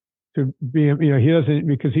be, he doesn't,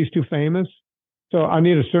 because he's too famous. So I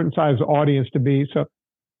need a certain size audience to be. So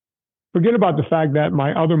forget about the fact that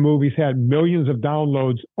my other movies had millions of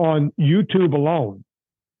downloads on YouTube alone,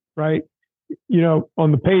 right?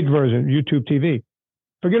 On the paid version, YouTube TV.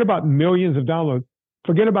 Forget about millions of downloads.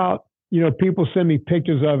 Forget about, people send me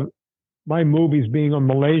pictures of my movies being on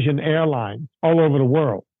Malaysian Airlines all over the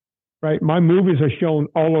world, right? My movies are shown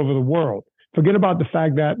all over the world. Forget about the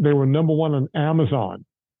fact that they were number one on Amazon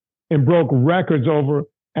and broke records over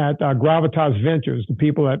at Gravitas Ventures, the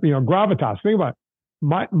people at, Gravitas. Think about it.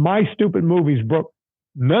 My stupid movies broke.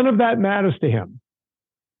 None of that matters to him.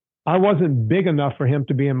 I wasn't big enough for him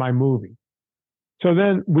to be in my movie. So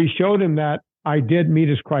then we showed him that I did meet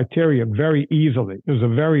his criteria very easily. It was a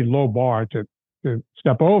very low bar to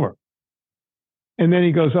step over. And then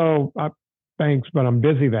he goes, "Oh, thanks, but I'm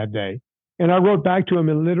busy that day." And I wrote back to him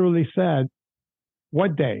and literally said,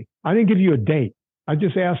 "What day?" I didn't give you a date. I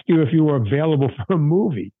just asked you if you were available for a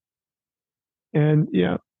movie. And,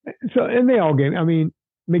 and they all gave,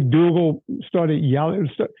 McDougal started yelling.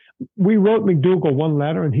 We wrote McDougal one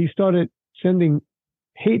letter and he started sending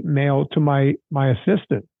hate mail to my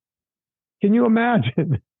assistant. Can you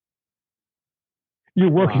imagine?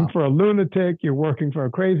 You're working for a lunatic. You're working for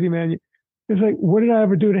a crazy man. It's like, what did I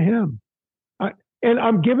ever do to him? And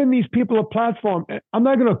I'm giving these people a platform. I'm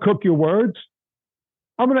not going to cook your words.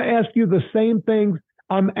 I'm going to ask you the same things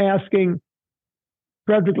I'm asking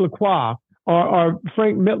Frederick Lacroix or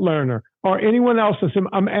Frank Mitlerner or anyone else.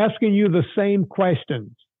 I'm asking you the same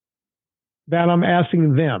questions that I'm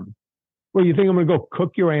asking them. Well, you think I'm going to go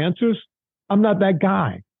cook your answers? I'm not that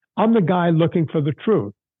guy. I'm the guy looking for the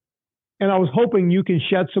truth. And I was hoping you can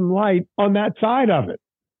shed some light on that side of it.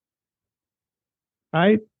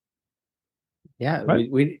 Right? Yeah, right?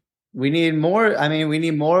 We need more. We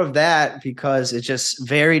need more of that because it's just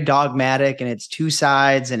very dogmatic and it's two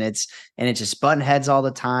sides and it's just button heads all the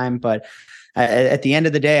time. But at the end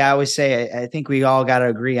of the day, I always say, I think we all got to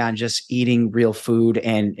agree on just eating real food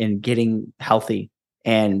and getting healthy.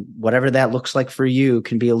 And whatever that looks like for you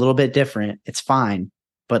can be a little bit different. It's fine.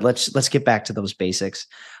 But let's get back to those basics.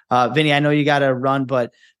 Vinnie, I know you got to run,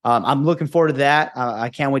 but I'm looking forward to that. I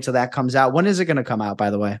can't wait till that comes out. When is it going to come out, by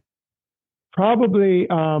the way? Probably,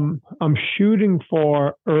 I'm shooting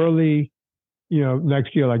for early,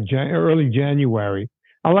 next year, like early January.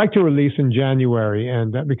 I like to release in January,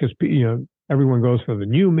 and that because everyone goes for the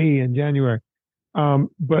new me in January.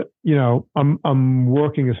 But I'm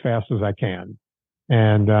working as fast as I can,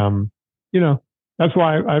 and that's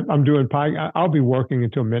why I'm doing I'll be working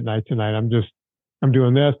until midnight tonight. I'm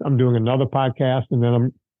doing this. I'm doing another podcast, and then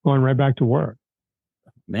I'm going right back to work.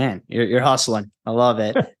 Man, you're hustling. I love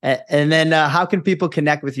it. And then how can people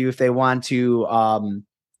connect with you if they want to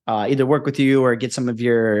either work with you or get some of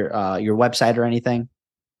your website or anything?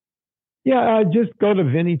 Yeah, just go to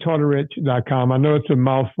VinnieTortorich.com. I know it's a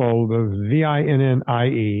mouthful. The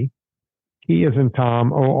VINNIE, T as in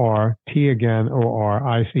Tom, OR, T again,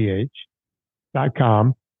 ORICH.com.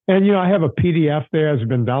 And, I have a PDF there. It's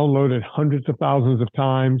been downloaded hundreds of thousands of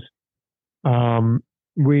times.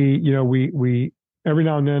 We every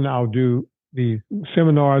now and then I'll do these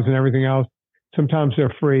seminars and everything else. Sometimes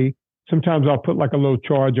they're free. Sometimes I'll put like a little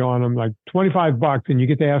charge on them, like $25, and you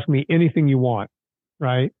get to ask me anything you want,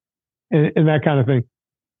 right? And that kind of thing.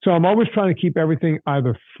 So I'm always trying to keep everything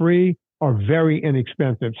either free or very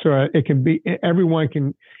inexpensive. So it can be, everyone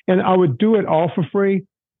can, and I would do it all for free,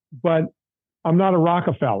 but I'm not a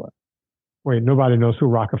Rockefeller. Wait, nobody knows who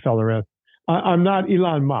Rockefeller is. I'm not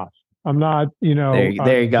Elon Musk. I'm not,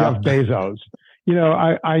 there you go. Jeff Bezos.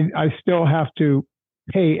 I still have to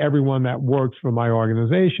pay everyone that works for my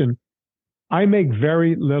organization. I make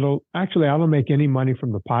very little. Actually, I don't make any money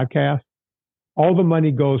from the podcast. All the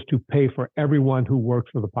money goes to pay for everyone who works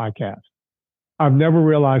for the podcast. I've never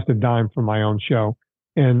realized a dime for my own show.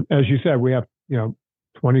 And as you said, we have,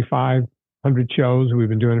 2,500 shows. We've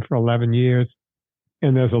been doing it for 11 years.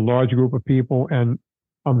 And there's a large group of people. And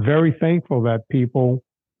I'm very thankful that people,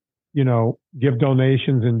 give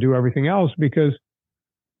donations and do everything else, because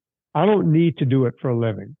I don't need to do it for a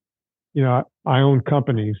living. I own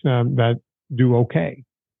companies that do okay.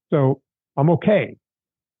 So I'm okay.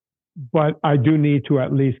 But I do need to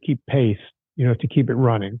at least keep pace, to keep it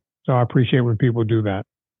running. So I appreciate when people do that.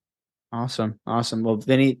 Awesome. Well,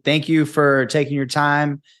 Vinnie, thank you for taking your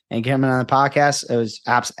time and coming on the podcast. It was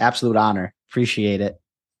absolute honor. Appreciate it.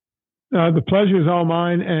 The pleasure is all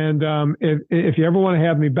mine. And if you ever want to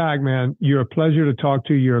have me back, man, you're a pleasure to talk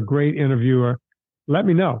to. You're a great interviewer. Let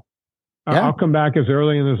me know. Yeah. I'll come back as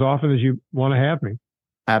early and as often as you want to have me.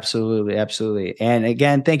 Absolutely. And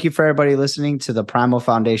again, thank you for everybody listening to the Primal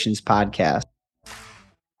Foundations podcast.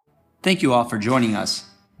 Thank you all for joining us.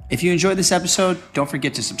 If you enjoyed this episode, don't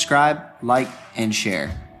forget to subscribe, like, and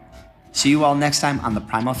share. See you all next time on the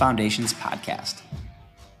Primal Foundations podcast.